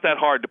 it's not that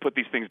hard to put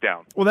these things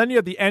down. Well, then you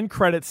have the end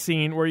credits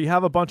scene where you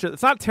have a bunch of.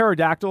 It's not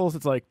pterodactyls.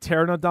 It's like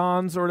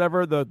pteranodons or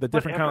whatever. The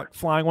different kind of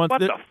flying ones. What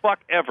the fuck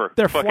ever?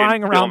 They're Fucking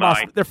flying around. Bill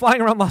Nye. They're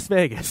flying around Las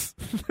Vegas.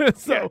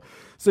 Yeah.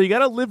 So you got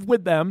to live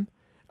with them.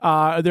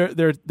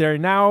 They're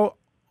now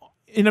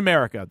in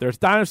America. There's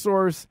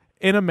dinosaurs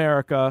in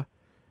America.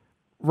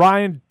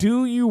 Ryan,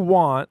 do you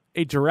want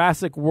a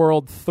Jurassic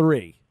World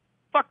 3?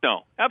 Fuck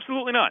no.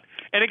 Absolutely not.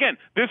 And again,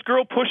 this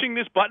girl pushing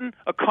this button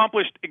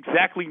accomplished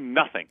exactly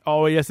nothing.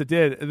 Oh yes, it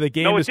did. The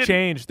game No, it has didn't.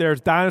 changed. There's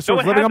dinosaurs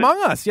No, it living hasn't.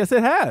 among us. Yes,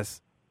 it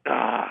has.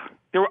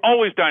 There were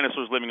always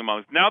dinosaurs living among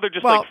us. Now they're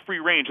just Well, like free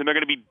range, and they're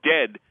going to be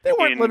dead. They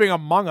weren't in living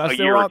among us. a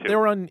They year were or two. they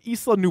were on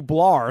Isla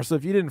Nublar. So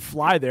if you didn't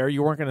fly there,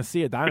 you weren't going to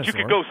see a dinosaur. But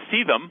you could go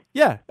see them.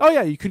 Yeah. Oh,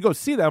 yeah. You could go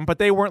see them, but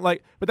they weren't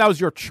like. But that was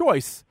your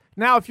choice.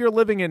 Now, if you're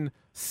living in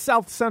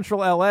South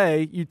Central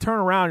L.A., you turn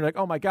around, and you're like,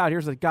 oh my God,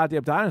 here's a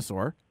goddamn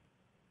dinosaur.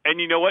 And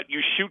you know what?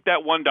 You shoot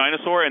that one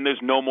dinosaur, and there's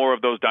no more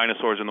of those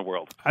dinosaurs in the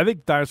world. I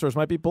think dinosaurs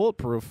might be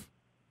bulletproof.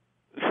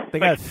 They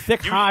got a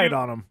thick you hide shoot-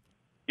 on them.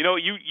 You know,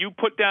 you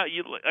put down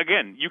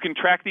again. You can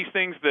track these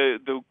things. The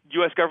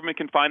U.S. government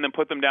can find them,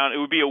 put them down. It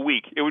would be a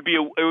week. It would be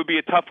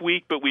a tough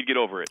week, but we'd get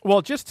over it.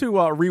 Well, just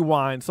to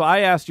rewind, so I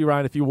asked you,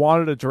 Ryan, if you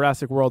wanted a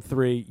Jurassic World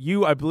 3.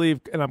 You, I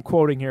believe, and I'm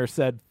quoting here,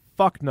 said,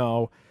 fuck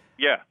no.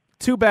 Yeah.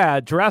 Too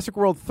bad. Jurassic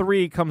World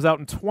 3 comes out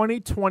in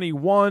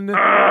 2021.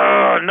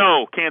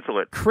 No, cancel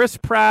it. Chris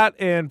Pratt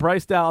and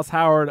Bryce Dallas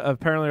Howard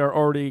apparently are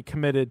already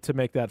committed to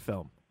make that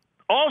film.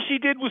 All she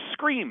did was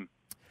scream.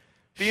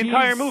 The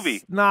entire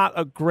movie. Not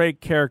a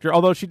great character,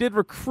 although she did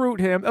recruit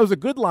him. That was a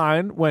good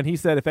line when he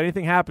said, if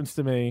anything happens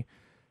to me,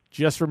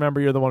 just remember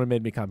you're the one who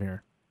made me come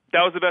here. That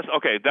was the best.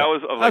 Okay, that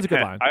was That was a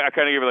good line. I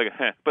kind of gave it like a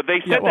heh. But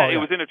they said well, that yeah.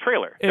 it was in a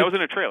trailer. That was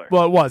in a trailer.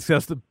 Well, it was.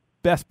 That's the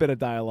best bit of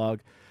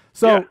dialogue.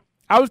 So Yeah.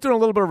 I was doing a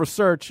little bit of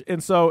research,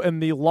 and so in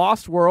the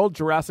Lost World,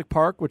 Jurassic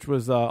Park, which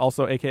was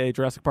also AKA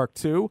Jurassic Park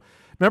 2,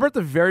 remember at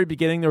the very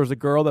beginning there was a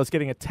girl that was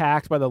getting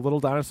attacked by the little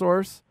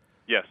dinosaurs?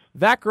 Yes.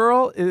 That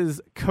girl is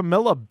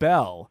Camilla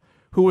Bell,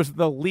 who was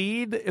the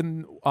lead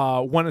in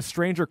When a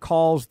Stranger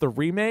Calls, the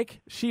remake.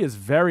 She is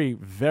very,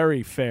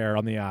 very fair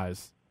on the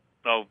eyes.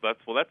 Oh, that's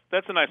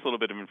a nice little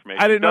bit of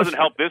information. I didn't it know doesn't she-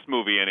 help this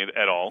movie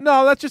at all.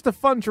 No, that's just a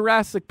fun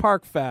Jurassic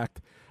Park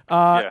fact.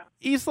 Yeah.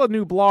 Isla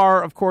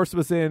Nublar, of course,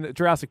 was in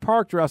Jurassic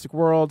Park, Jurassic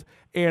World,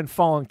 and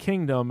Fallen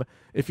Kingdom.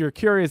 If you're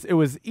curious, it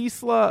was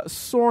Isla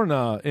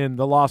Sorna in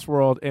The Lost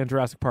World and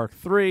Jurassic Park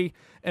 3,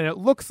 and it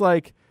looks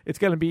like it's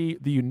going to be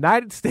the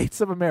United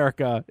States of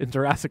America in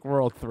Jurassic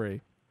World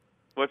 3.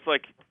 What's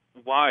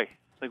why?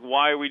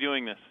 Why are we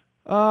doing this?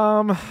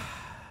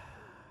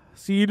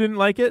 So you didn't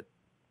like it?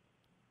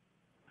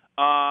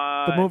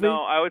 The movie?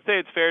 No, I would say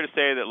it's fair to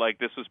say that like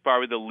this was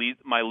probably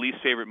my least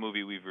favorite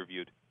movie we've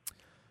reviewed.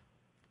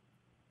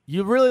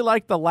 You really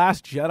liked The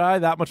Last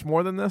Jedi that much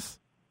more than this?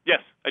 Yes,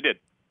 I did.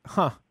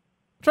 Huh.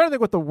 I'm trying to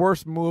think what the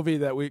worst movie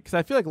that because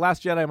I feel like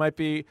Last Jedi might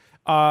be.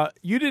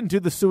 You didn't do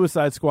the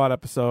Suicide Squad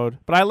episode,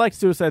 but I liked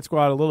Suicide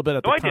Squad a little bit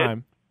at the time.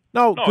 Did.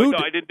 No, Goo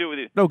I didn't do it with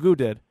you. No, Goo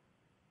did.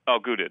 Oh,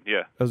 Goo did.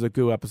 Yeah, it was a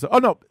Goo episode. Oh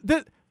no,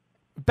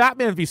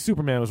 Batman v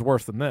Superman was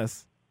worse than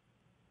this.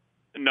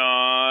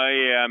 No,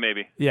 yeah,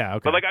 maybe. Yeah,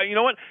 okay. But like, you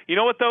know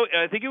what though?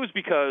 I think it was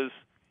because,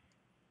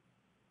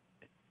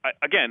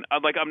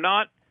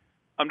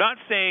 I'm not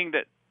saying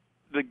that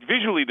like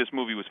visually this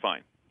movie was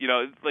fine. You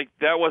know, like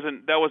that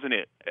wasn't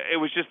it. It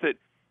was just that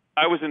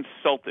I was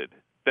insulted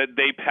that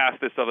they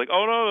passed this stuff. Like,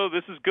 oh no,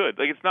 this is good.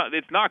 Like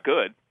it's not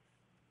good.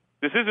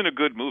 This isn't a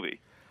good movie.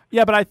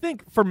 Yeah, but I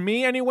think for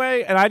me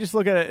anyway, and I just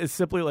look at it as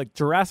simply like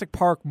Jurassic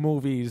Park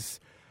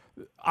movies.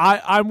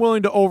 I'm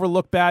willing to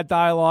overlook bad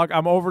dialogue.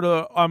 I'm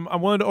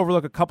willing to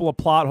overlook a couple of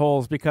plot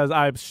holes because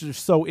I'm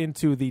just so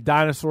into the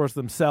dinosaurs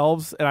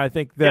themselves, and I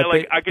think that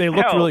they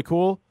look really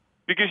cool.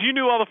 Because you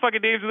knew all the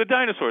fucking names of the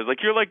dinosaurs.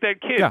 Like, you're like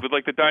that kid with,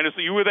 like, the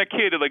dinosaur. You were that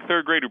kid in, like,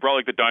 third grade who brought,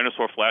 like, the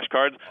dinosaur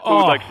flashcards who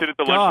would, like, sit at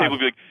the lunch table and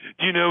be like,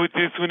 do you know what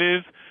this one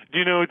is? Do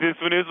you know what this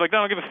one is? Like, no,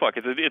 I don't give a fuck.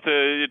 It's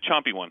a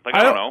chompy one. Like,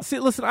 I don't know. See,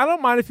 listen, I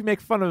don't mind if you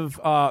make fun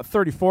of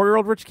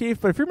 34-year-old Rich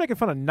Keefe, but if you're making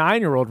fun of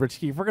 9-year-old Rich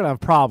Keefe, we're going to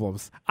have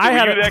problems. Were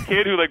you that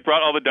kid who, like,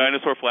 brought all the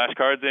dinosaur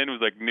flashcards in, who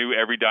was, like, knew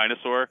every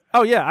dinosaur?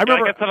 Oh, yeah. I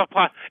remember. Like, it's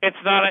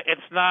not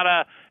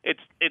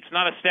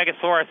a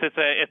Stegosaurus.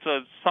 It's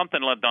a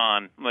something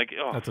Ladon. Like,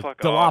 oh, that's fuck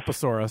a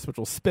Dilophosaurus, which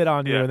will spit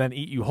on you and then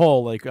eat you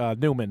whole, like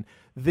Newman.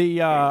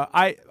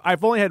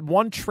 I've only had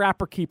one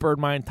Trapper Keeper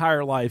in my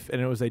entire life,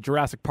 and it was a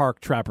Jurassic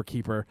Park Trapper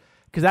Keeper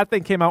because that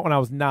thing came out when I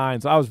was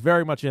 9, so I was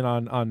very much in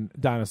on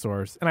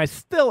dinosaurs, and I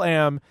still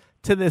am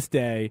to this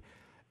day.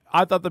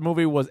 I thought the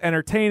movie was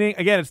entertaining.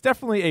 Again, it's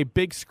definitely a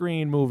big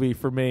screen movie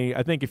for me.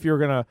 I think if you're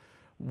gonna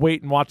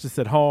wait and watch this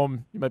at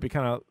home, you might be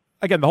kind of.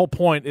 Again, the whole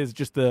point is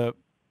just the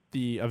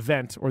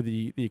event or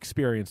the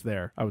experience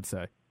there, I would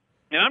say.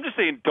 And I'm just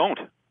saying, don't.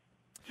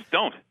 Just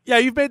don't. Yeah,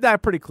 you've made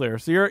that pretty clear.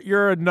 So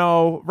you're a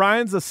no.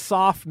 Ryan's a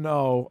soft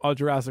no on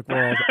Jurassic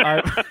World.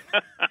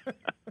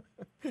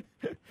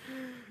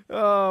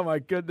 Oh, my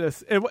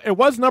goodness. It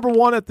was number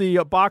 1 at the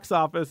box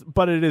office,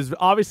 but it is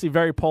obviously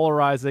very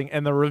polarizing,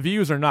 and the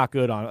reviews are not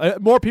good on it.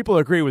 More people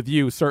agree with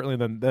you, certainly,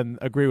 than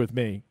agree with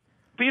me.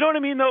 But you know what I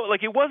mean, though?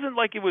 Like, it wasn't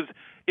like it was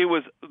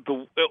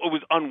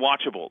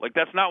unwatchable. Like,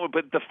 that's not what.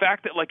 But the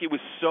fact that like it was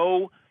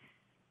so,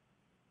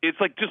 it's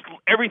like just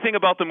everything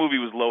about the movie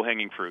was low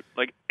hanging fruit.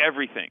 Like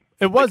everything.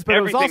 It was, like, but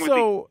it was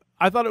also.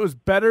 I thought it was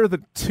better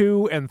than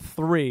 2 and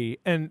 3.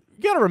 And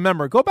you got to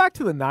remember, go back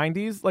to the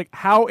 90s, like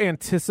how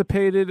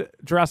anticipated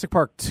Jurassic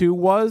Park 2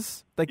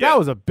 was. Like that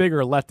was a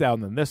bigger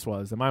letdown than this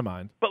was in my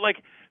mind. But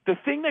like. The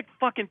thing that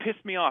fucking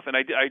pissed me off, and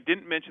I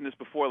didn't mention this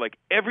before, like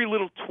every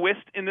little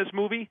twist in this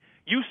movie,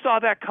 you saw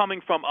that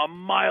coming from a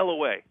mile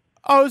away.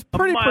 Oh, it was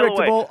pretty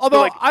predictable.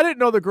 Although I didn't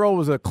know the girl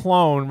was a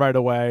clone right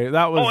away.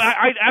 That was. Oh,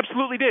 I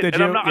absolutely did.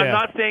 And I'm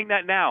not saying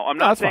that now. I'm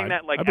not saying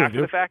that like after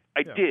the fact.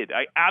 I did.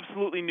 I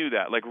absolutely knew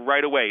that like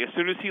right away. As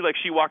soon as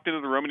she walked into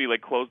the room and he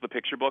like closed the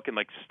picture book and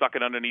like stuck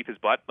it underneath his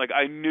butt, like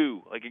I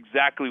knew like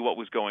exactly what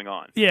was going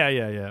on.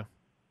 Yeah.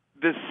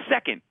 The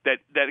second that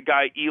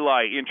guy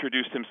Eli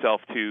introduced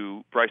himself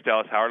to Bryce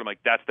Dallas Howard, I'm like,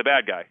 that's the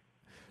bad guy.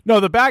 No,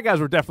 the bad guys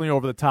were definitely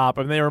over the top.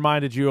 I mean, they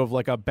reminded you of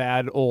like a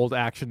bad old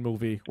action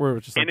movie where it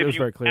was just like, it was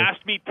very clear. And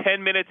if you asked me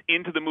 10 minutes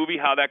into the movie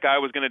how that guy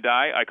was going to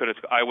die, I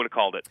would have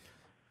called it.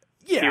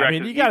 Yeah, T-Rex I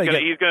mean, he's going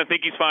to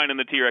think he's fine, and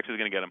the T-Rex is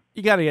going to get him.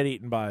 You got to get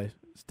eaten by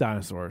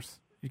dinosaurs.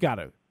 You got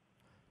to.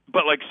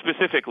 But like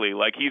specifically,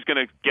 like he's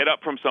going to get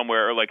up from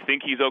somewhere or like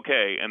think he's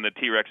okay, and the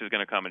T-Rex is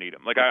going to come and eat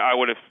him. Like I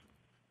would have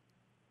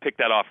picked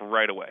that off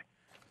right away.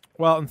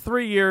 Well, in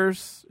 3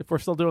 years, if we're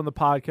still doing the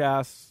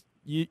podcast,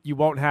 you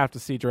won't have to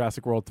see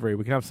Jurassic World 3.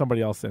 We can have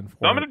somebody else in.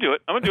 I'm going to do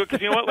it. I'm going to do it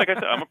because you know what? Like I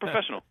said, I'm a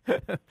professional.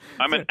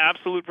 I'm an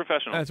absolute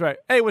professional. That's right.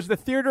 Hey, was the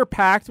theater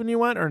packed when you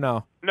went or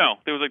no? No,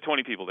 there was like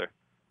 20 people there.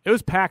 It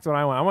was packed when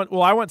I went.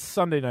 I went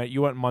Sunday night.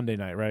 You went Monday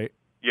night, right?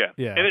 Yeah.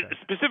 And okay.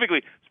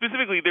 Specifically,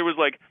 there was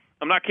like,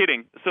 I'm not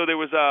kidding. So there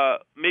was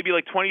maybe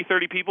like 20,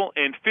 30 people,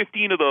 and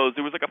 15 of those,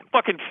 there was like a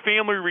fucking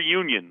family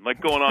reunion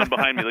like going on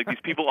behind me. Like these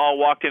people all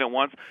walked in at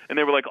once, and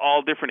they were like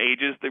all different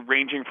ages,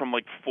 ranging from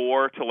like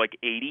 4 to like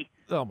 80.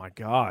 Oh my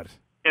God.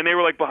 And they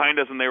were like behind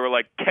us, and they were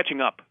like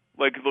catching up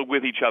like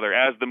with each other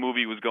as the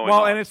movie was going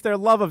on. Well, and it's their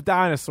love of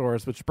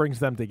dinosaurs which brings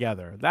them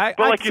together. But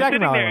like you're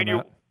sitting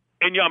there,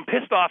 and I'm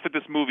pissed off at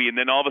this movie, and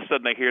then all of a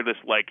sudden I hear this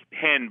like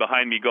hen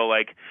behind me go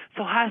like,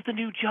 "So how's the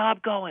new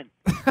job going?"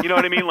 You know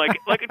what I mean? Like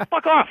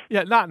fuck off.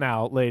 Yeah, not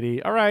now,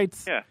 lady. All right.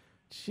 Yeah.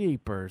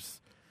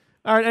 Jeepers.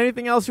 All right.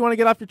 Anything else you want to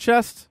get off your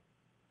chest?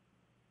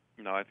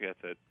 No, I think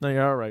that's it. No,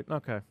 you're all right.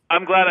 Okay.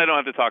 I'm glad I don't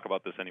have to talk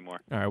about this anymore.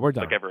 All right, we're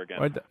done. Like ever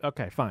again.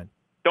 Okay, fine.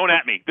 Don't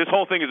at me. This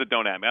whole thing is a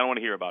don't at me. I don't want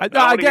to hear about it.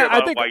 I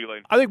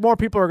think more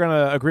people are going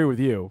to agree with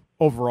you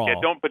overall. Yeah,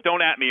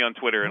 don't at me on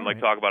Twitter and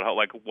talk about how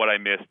what I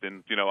missed,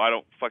 and I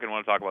don't fucking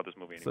want to talk about this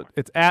movie anymore. So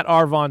it's at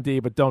Arvon D,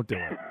 but don't do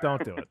it.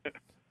 Don't do it.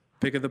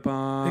 Pick of the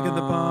bomb. Pick of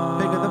the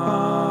bomb. Pick of the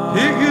bomb.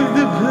 Pick of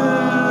the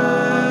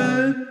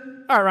pod.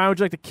 All right, Ryan, would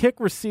you like to kick,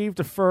 receive,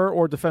 defer,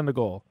 or defend a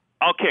goal?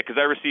 I'll kick because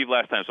I received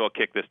last time, so I'll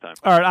kick this time.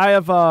 All right, I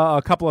have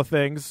a couple of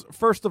things.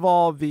 First of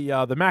all,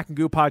 the Mac and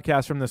Goo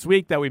podcast from this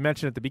week that we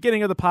mentioned at the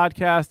beginning of the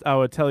podcast, I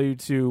would tell you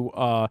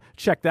to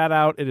check that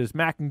out. It is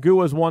Mac and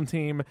Goo as one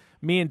team,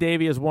 me and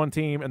Davey as one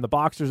team, and the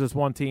Boxers as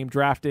one team,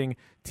 drafting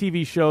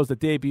TV shows that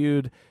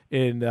debuted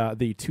in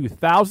the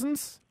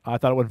 2000s. I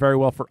thought it went very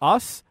well for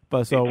us.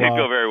 But so, it did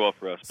go very well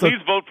for us.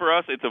 Please vote for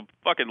us. It's a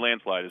fucking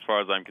landslide as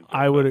far as I'm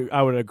concerned.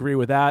 I would agree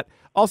with that.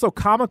 Also,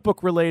 comic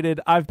book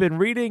related, I've been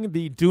reading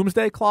the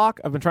Doomsday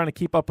Clock. I've been trying to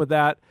keep up with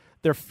that.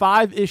 There are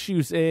 5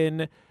 issues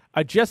in.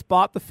 I just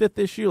bought the 5th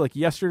issue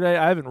yesterday.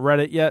 I haven't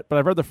read it yet, but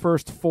I've read the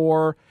first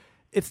 4.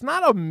 It's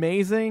not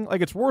amazing.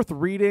 It's worth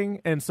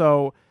reading, and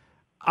so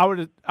I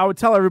would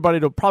tell everybody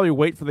to probably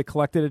wait for the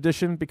collected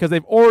edition because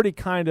they've already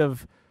kind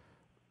of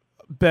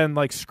been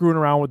screwing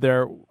around with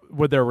their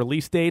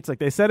release dates.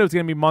 They said it was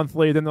going to be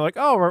monthly, then they're like,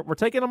 oh, we're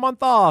taking a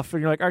month off,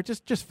 and you're like, all right,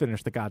 just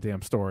finish the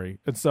goddamn story.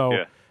 And so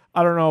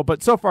I don't know,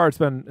 but so far it's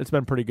been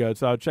pretty good.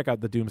 So I'll check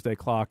out the Doomsday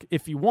Clock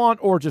if you want,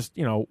 or just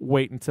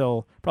wait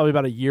until probably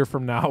about a year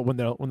from now when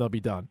they'll be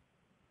done.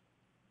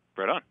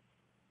 Right on.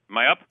 Am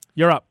I up?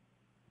 You're up.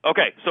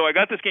 Okay, so I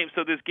got this game.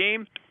 So this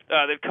game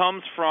that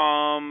comes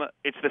from,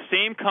 it's the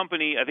same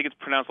company. I think it's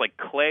pronounced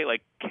Klei,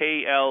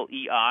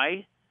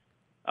 KLEI.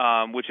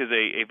 Which is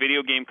a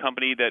video game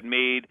company that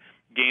made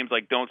games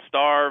like Don't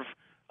Starve,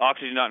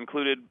 Oxygen Not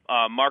Included,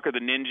 Mark of the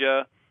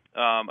Ninja,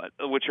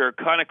 which are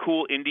kind of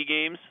cool indie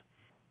games.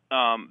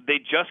 They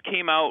just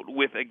came out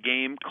with a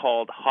game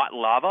called Hot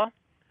Lava,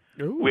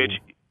 which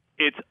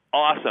it's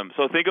awesome.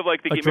 So think of the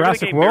game.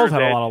 Jurassic World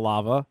had a lot of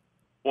lava.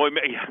 Well,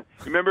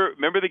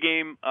 remember the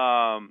game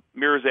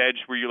Mirror's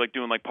Edge where you're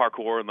doing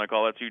parkour and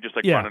all that, so you're just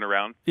running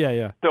around?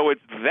 Yeah. So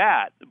it's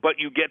that, but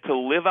you get to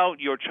live out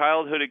your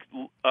childhood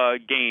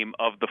game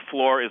of the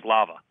floor is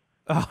lava.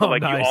 Oh, so,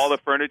 nice. all the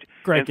furniture.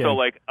 Great game.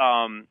 So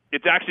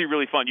it's actually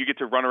really fun. You get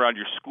to run around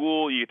your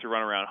school, you get to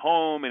run around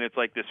home, and it's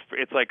this.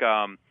 It's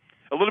a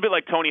little bit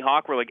like Tony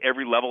Hawk, where like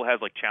every level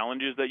has like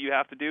challenges that you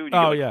have to do. You get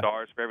like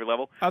stars for every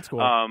level. That's cool.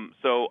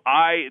 So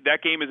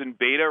that game is in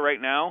beta right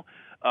now.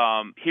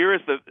 Here is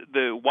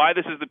the why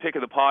this is the pick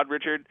of the pod,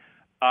 Richard.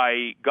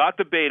 I got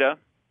the beta,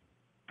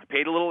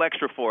 paid a little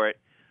extra for it.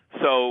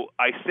 So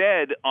I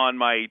said on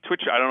my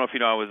Twitch, I don't know if you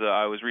know,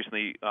 I was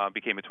recently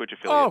became a Twitch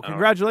affiliate. Oh,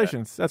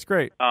 congratulations! That's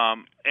great.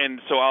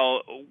 And so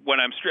I'll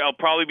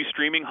probably be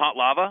streaming Hot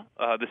Lava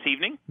this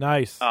evening.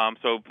 Nice.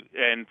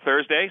 And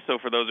Thursday. So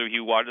for those of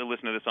you who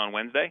listen to this on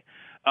Wednesday,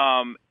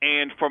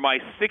 and for my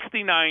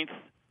 69th.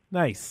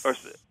 Nice.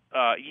 Nice.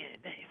 I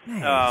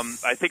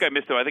think I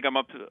missed it. I think I'm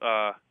up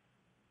to.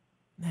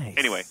 Nice.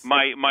 Anyway,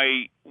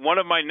 my one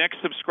of my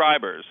next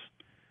subscribers.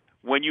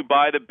 When you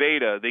buy the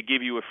beta, they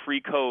give you a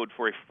free code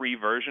for a free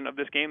version of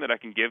this game that I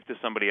can give to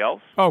somebody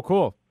else. Oh,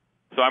 cool.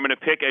 So I'm going to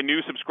pick a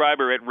new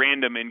subscriber at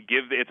random and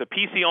it's a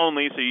PC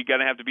only, so you're going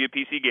to have to be a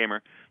PC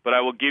gamer, but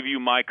I will give you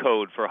my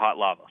code for Hot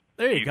Lava.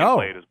 There you go. Can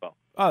play it as well.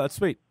 Oh, that's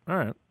sweet. All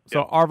right.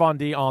 So Arvon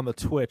D on the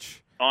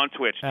Twitch. On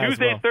Twitch.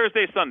 Tuesdays,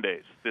 Thursdays,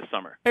 Sundays this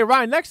summer. Hey,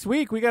 Ryan, next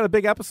week we got a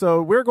big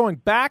episode. We're going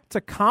back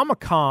to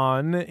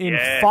Comic-Con in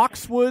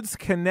Foxwoods,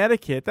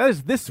 Connecticut. That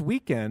is this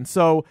weekend.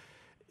 So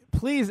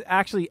please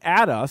actually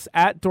add us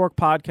at Dork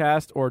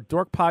Podcast or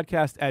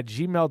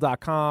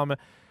dorkpodcast@gmail.com.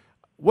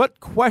 What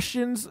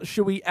questions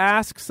should we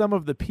ask some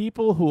of the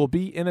people who will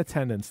be in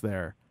attendance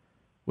there?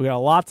 We got a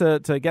lot to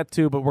get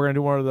to, but we're going to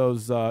do one of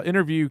those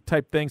interview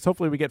type things.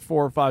 Hopefully we get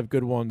 4 or 5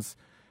 good ones,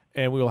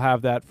 and we will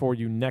have that for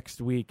you next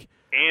week.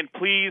 And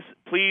please,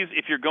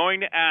 if you're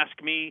going to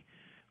ask me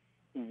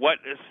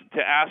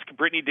to ask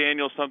Brittany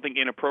Daniels something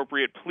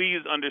inappropriate,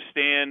 please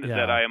understand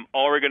that I am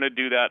already going to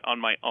do that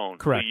on my own.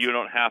 Correct. So you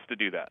don't have to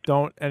do that.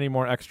 Don't any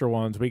more extra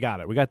ones. We got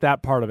it. We got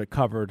that part of it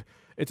covered.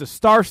 It's a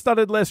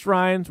star-studded list,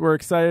 Ryan. We're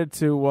excited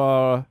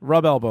to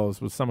rub elbows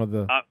with some of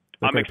the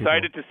I'm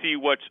excited to see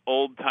what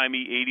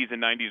old-timey 80s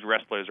and 90s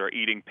wrestlers are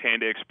eating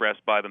Panda Express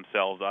by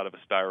themselves out of a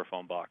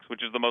styrofoam box,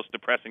 which is the most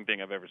depressing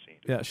thing I've ever seen.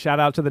 Yeah, shout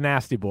out to the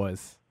Nasty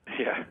Boys.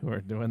 Yeah.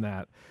 We're doing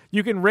that.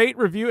 You can rate,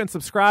 review, and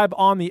subscribe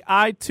on the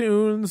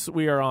iTunes.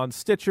 We are on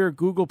Stitcher,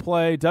 Google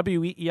Play,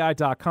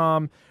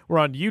 weei.com. We're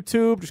on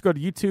YouTube. Just go to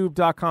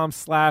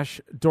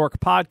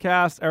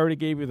youtube.com/dorkpodcast. I already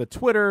gave you the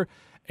Twitter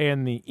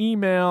and the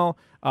email.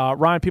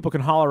 Ryan, people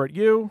can holler at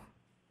you.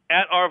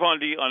 At Arvon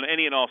D on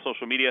any and all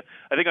social media.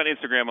 I think on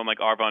Instagram I'm like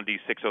Arvon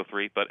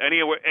D603, but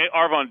anywhere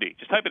Arvon D.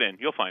 Just type it in.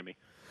 You'll find me.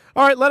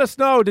 All right, let us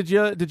know. Did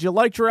you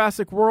like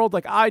Jurassic World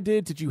like I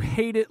did? Did you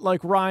hate it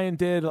like Ryan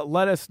did?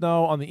 Let us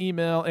know on the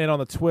email and on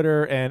the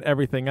Twitter and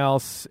everything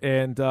else.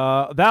 And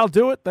that'll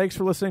do it. Thanks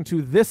for listening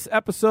to this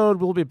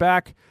episode. We'll be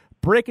back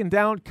breaking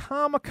down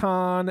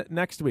Comic-Con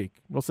next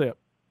week. We'll see you.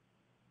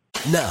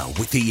 Now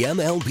with the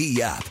MLB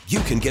app,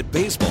 you can get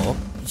baseball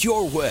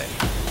your way.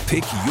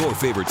 Pick your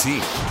favorite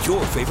team,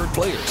 your favorite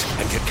players,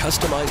 and get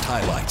customized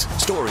highlights,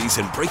 stories,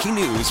 and breaking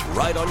news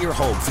right on your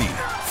home feed.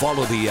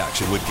 Follow the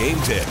action with Game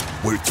Day,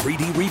 where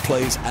 3D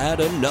replays add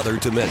another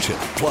dimension.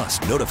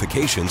 Plus,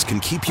 notifications can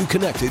keep you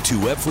connected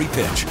to every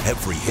pitch,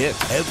 every hit,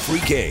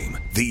 every game.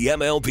 The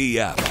MLB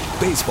app.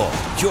 Baseball,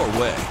 your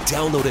way.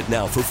 Download it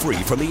now for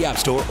free from the App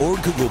Store or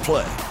Google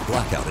Play.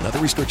 Blackout and other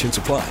restrictions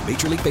apply.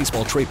 Major League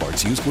Baseball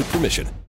trademarks used with permission.